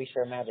 just like we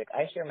share magic.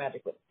 I share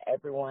magic with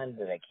everyone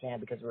that I can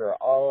because we're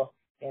all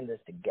in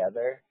this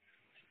together.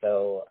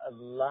 So a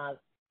lot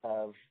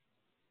of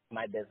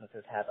my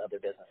businesses have other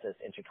businesses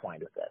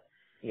intertwined with it.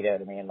 You know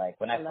what I mean? Like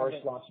when I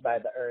first launched By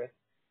the Earth,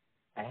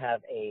 I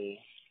have a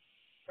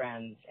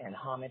friends and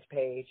homage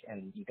page,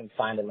 and you can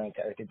find a link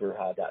to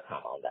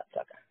earthybruja.com on that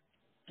sucker.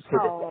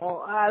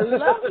 Oh, I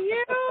love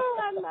you.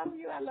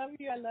 I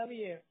love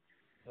you.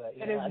 But,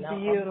 it is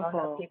beautiful.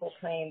 I'll have people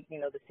playing,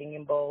 the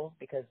singing bowls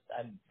because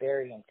I'm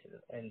very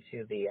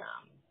into the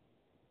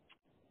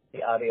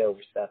audio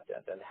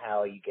receptive and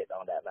how you get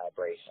on that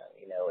vibration.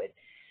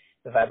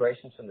 The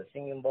vibrations from the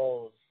singing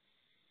bowls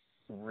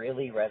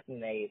really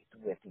resonate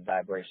with the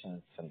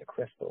vibrations from the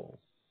crystals,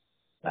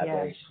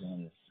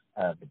 vibrations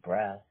of the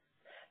breath.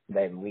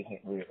 Baby,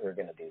 we're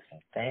going to do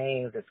some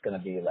things. It's going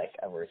to be like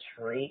a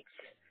retreat.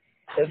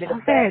 It'll be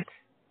the best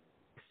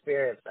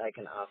experience I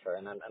can offer,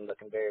 and I'm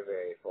looking very,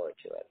 very forward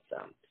to it. So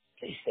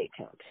please stay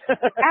tuned.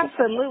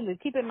 Absolutely.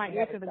 Keeping my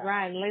ear to the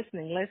ground,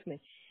 listening.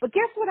 But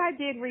guess what I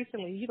did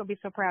recently? You're going to be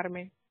so proud of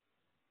me.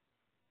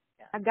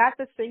 Yeah. I got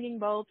the singing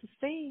bowl to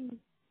sing.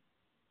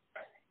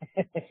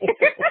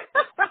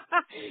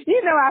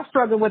 I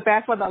struggled with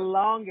that for the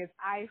longest.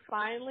 I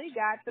finally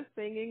got the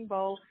singing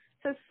bowl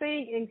to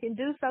sing and can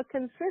do so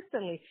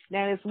consistently.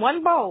 Now, it's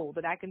one bowl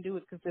that I can do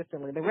it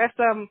consistently. The rest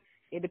of them,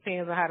 it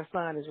depends on how the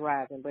sun is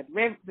rising. But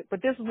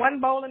this one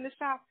bowl in the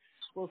shop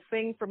will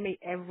sing for me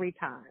every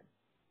time.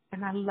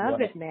 And I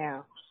love it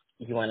now.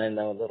 You want to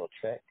know a little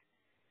trick?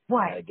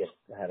 What?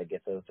 How to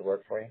get those to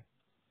work for you?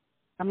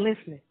 I'm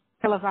listening.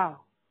 Tell us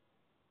all.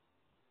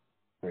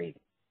 Breathe.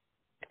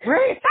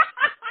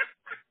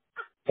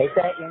 Take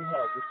that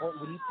inhale before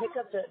when you pick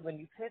up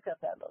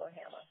that little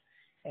hammer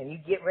and you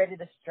get ready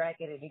to strike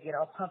it and you get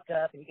all pumped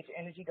up and you get your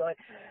energy going.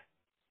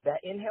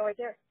 That inhale right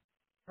there,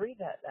 breathe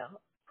that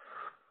out.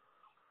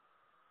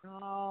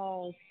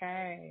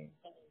 Okay.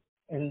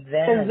 And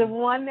then the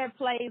one that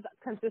plays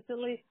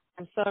consistently,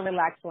 I'm so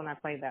relaxed when I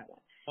play that one.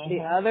 The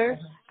other,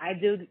 I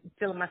do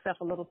feel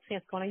myself a little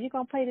tense going, are you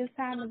going to play this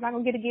time? Am I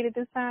going to get it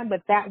this time?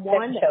 But that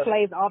one that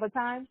plays all the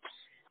time.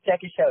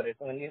 Check your shoulders.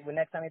 When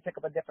next time you pick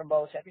up a different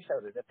bowl, check your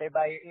shoulders. If they're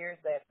by your ears,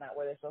 that's not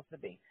where they're supposed to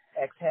be.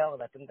 Exhale,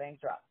 let them things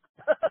drop.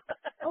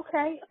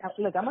 Okay.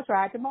 Look, I'm going to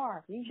try it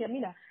tomorrow. You get me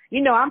now.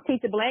 You know I'm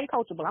teachable and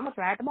coachable. I'm going to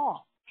try it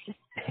tomorrow.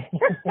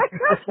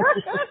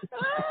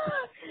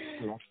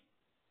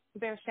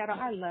 Bear Shadow,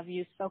 I love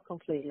you so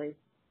completely.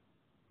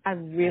 I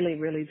really,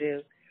 really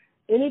do.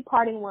 Any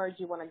parting words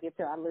you want to give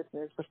to our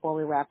listeners before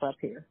we wrap up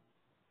here?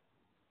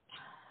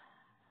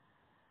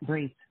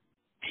 Breathe.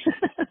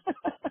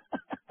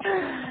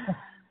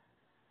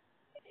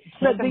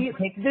 So do you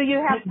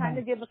have time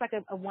to give us like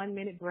a 1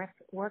 minute breath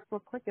work real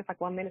quick? Just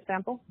like 1 minute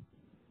sample?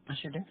 I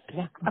sure do.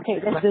 Yeah. Okay,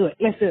 let's do it.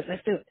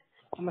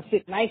 I'm going to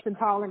sit nice and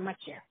tall in my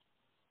chair.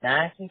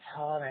 Nice and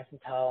tall.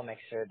 Make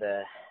sure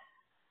the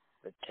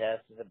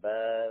chest is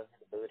above,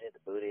 the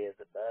booty is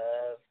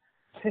above,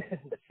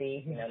 the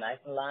feet, nice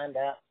and lined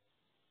up.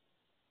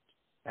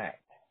 All right.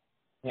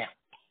 Now,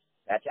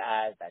 bat your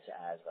eyes,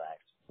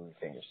 relax. Move your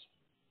fingers.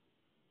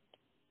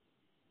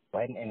 Go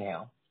ahead and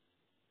inhale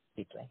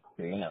deeply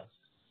through your nose.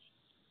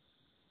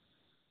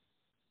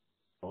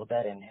 Hold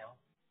that inhale.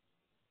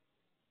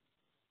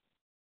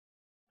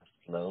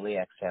 Slowly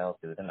exhale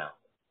through the mouth.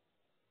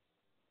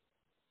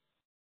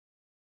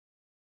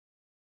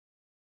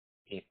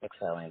 Keep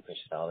exhaling, push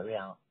it all the way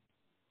out.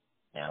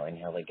 Now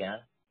inhale again.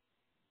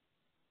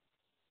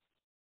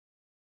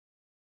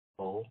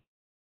 Hold.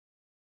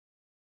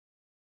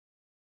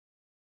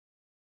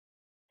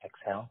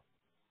 Exhale.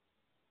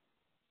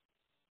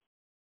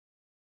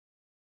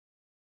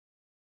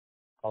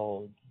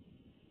 Hold.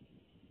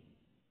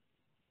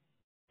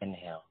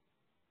 Inhale.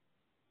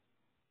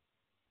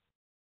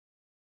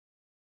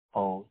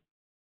 Hold.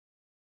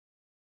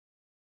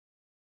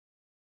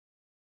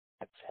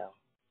 Exhale.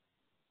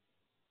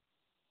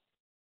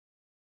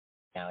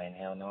 Now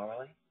inhale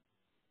normally.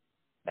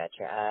 Bat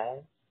your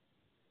eyes.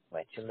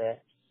 Wet your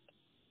lips.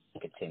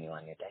 And continue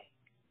on your day.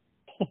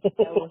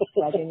 That was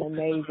fucking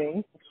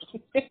amazing.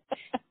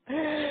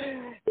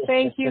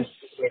 Thank you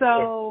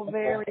so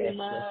very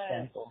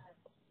much.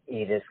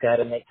 You just got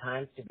to make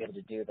time to be able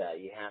to do that.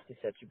 You have to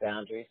set your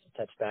boundaries. To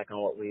touch back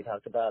on what we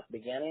talked about at the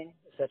beginning,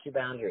 set your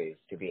boundaries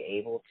to be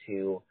able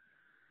to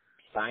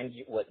find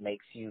what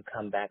makes you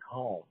come back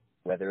home,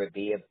 whether it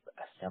be a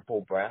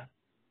simple breath,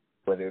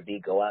 whether it be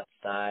go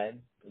outside,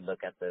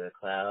 look at the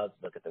clouds,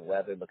 look at the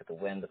weather, look at the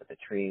wind, look at the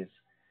trees,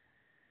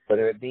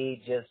 whether it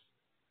be just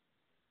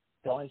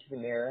going to the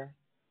mirror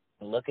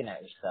and looking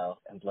at yourself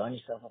and blowing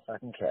yourself a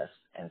fucking kiss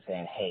and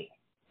saying, hey,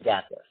 you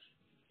got this.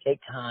 Take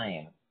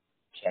time.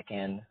 Check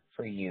in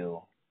for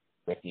you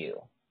with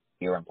you.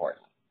 You're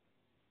important.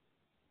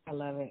 I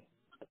love it.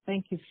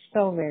 Thank you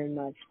so very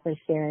much for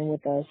sharing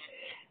with us.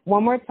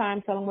 One more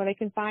time, tell them where they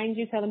can find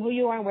you. Tell them who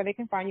you are and where they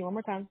can find you. One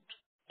more time.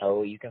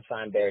 Oh, you can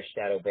find Bear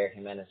Shadow, Bear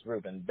Jimenez,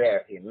 Ruben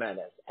Bear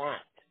Jimenez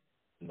at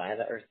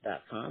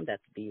bytheearth.com.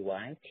 That's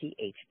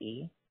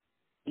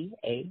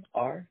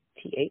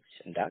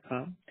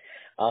BYTHEBARTH.com.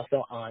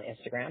 Also on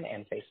Instagram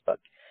and Facebook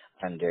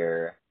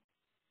under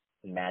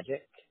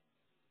Magic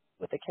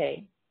with a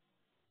K.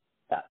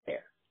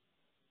 There.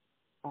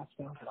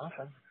 Awesome.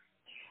 Awesome.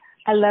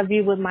 I love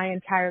you with my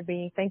entire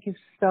being. Thank you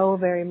so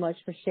very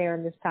much for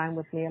sharing this time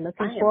with me. I'm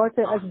looking forward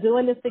to us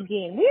doing this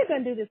again. We're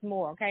going to do this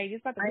more, okay?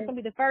 It's going to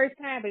be the first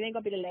time, but it ain't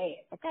going to be the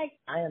last, okay?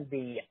 I am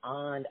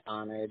beyond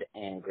honored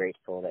and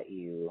grateful that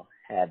you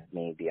had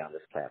me be on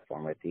this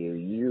platform with you.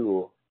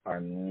 You are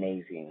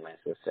amazing, my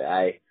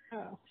sister.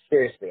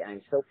 Seriously,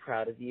 I'm so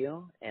proud of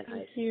you, and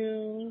Thank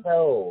you.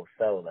 so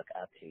look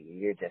up to you.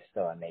 You're just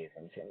so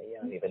amazing to me. You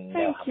don't even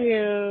know how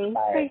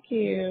much Thank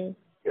you.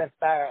 You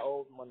inspire an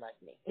old one like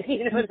me.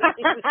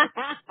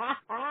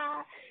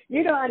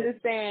 You don't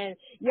understand.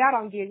 Y'all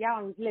don't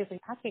listen,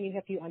 I can't even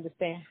help you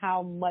understand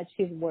how much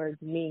his words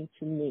mean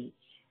to me.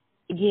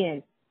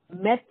 Again,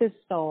 met this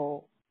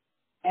soul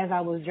as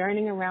I was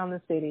journeying around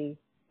the city,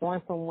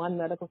 going from one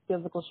medical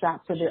physical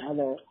shop to the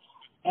other.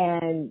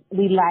 And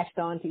we latched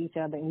on to each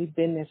other, and we've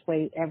been this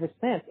way ever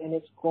since. And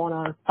it's going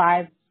on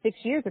 5-6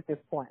 years at this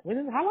point.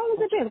 How long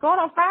has it been? It's going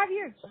on 5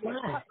 years.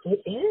 Yeah,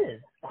 it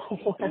is.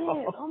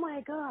 Oh,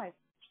 my God.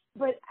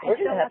 But I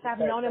feel like I've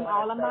known him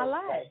all of my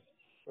life.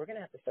 We're going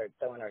to have to start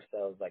throwing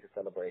ourselves like a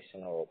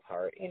celebrational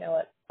part. You know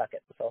what? Fuck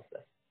it. The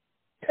solstice.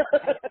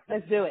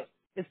 Let's do it.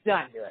 It's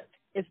done.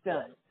 It's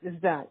done.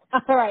 It's done.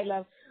 All right,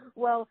 love.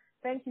 Well,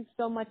 thank you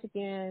so much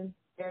again,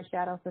 Bear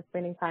Shadow, for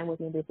spending time with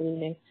me this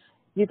evening.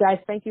 You guys,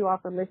 thank you all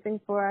for listening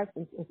for us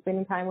and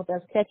spending time with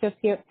us. Catch us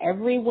here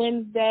every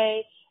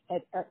Wednesday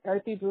at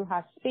Earthy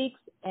Bruja Speaks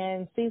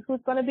and see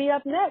who's going to be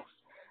up next.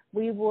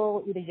 We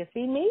will either just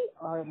see me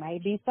or it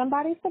might be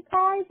somebody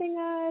surprising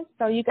us.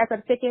 So you guys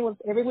are checking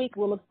with every week.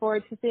 We'll look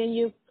forward to seeing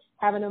you.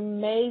 Have an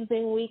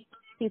amazing week.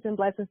 Peace and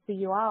blessings to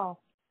you all.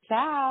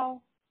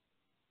 Ciao.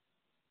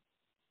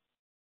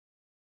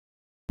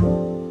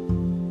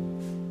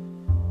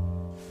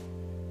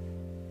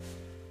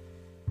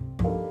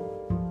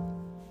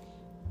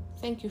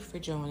 Thank you for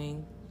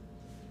joining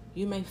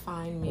You may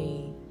find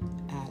me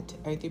at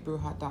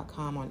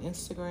earthybrewhot.com on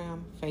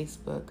Instagram,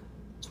 Facebook,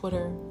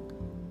 Twitter,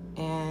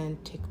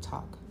 and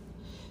TikTok.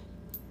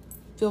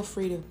 Feel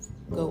free to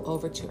go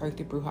over to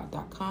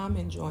earthybrewhot.com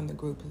and join the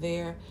group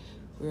there.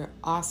 We're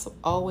also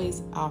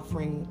always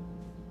offering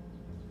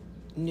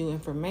new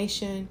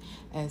information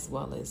as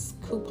well as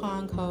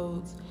coupon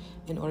codes.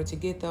 In order to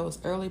get those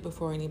early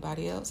before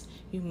anybody else,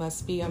 you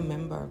must be a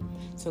member.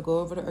 So go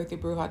over to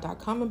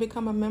earthybrewhot.com and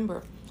become a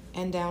member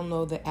and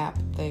download the app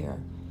there.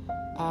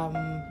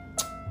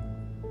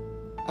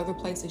 Other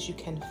places you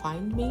can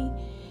find me,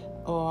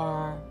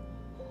 or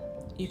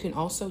you can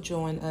also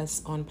join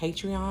us on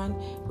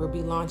Patreon. We'll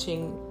be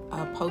launching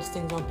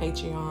postings on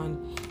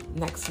Patreon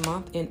next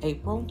month in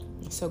April.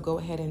 So go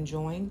ahead and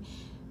join.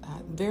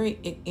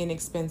 Very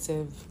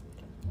inexpensive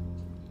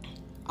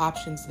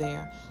options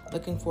there.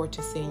 Looking forward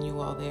to seeing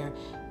you all there.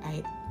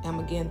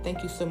 Again,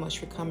 thank you so much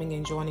for coming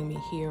and joining me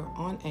here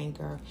on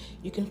Anchor.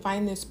 You can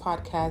find this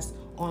podcast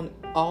on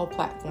all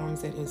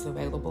platforms that is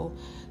available.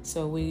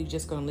 So we're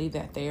just going to leave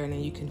that there, and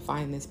then you can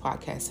find this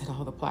podcast at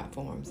all the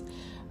platforms.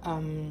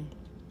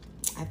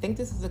 I think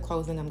this is the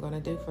closing I'm going to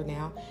do for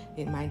now.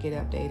 It might get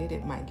updated.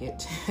 It might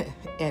get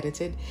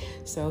edited.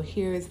 So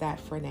here is that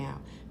for now.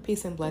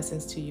 Peace and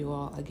blessings to you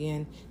all.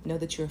 Again, know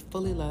that you're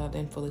fully loved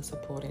and fully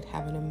supported.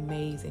 Have an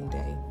amazing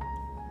day.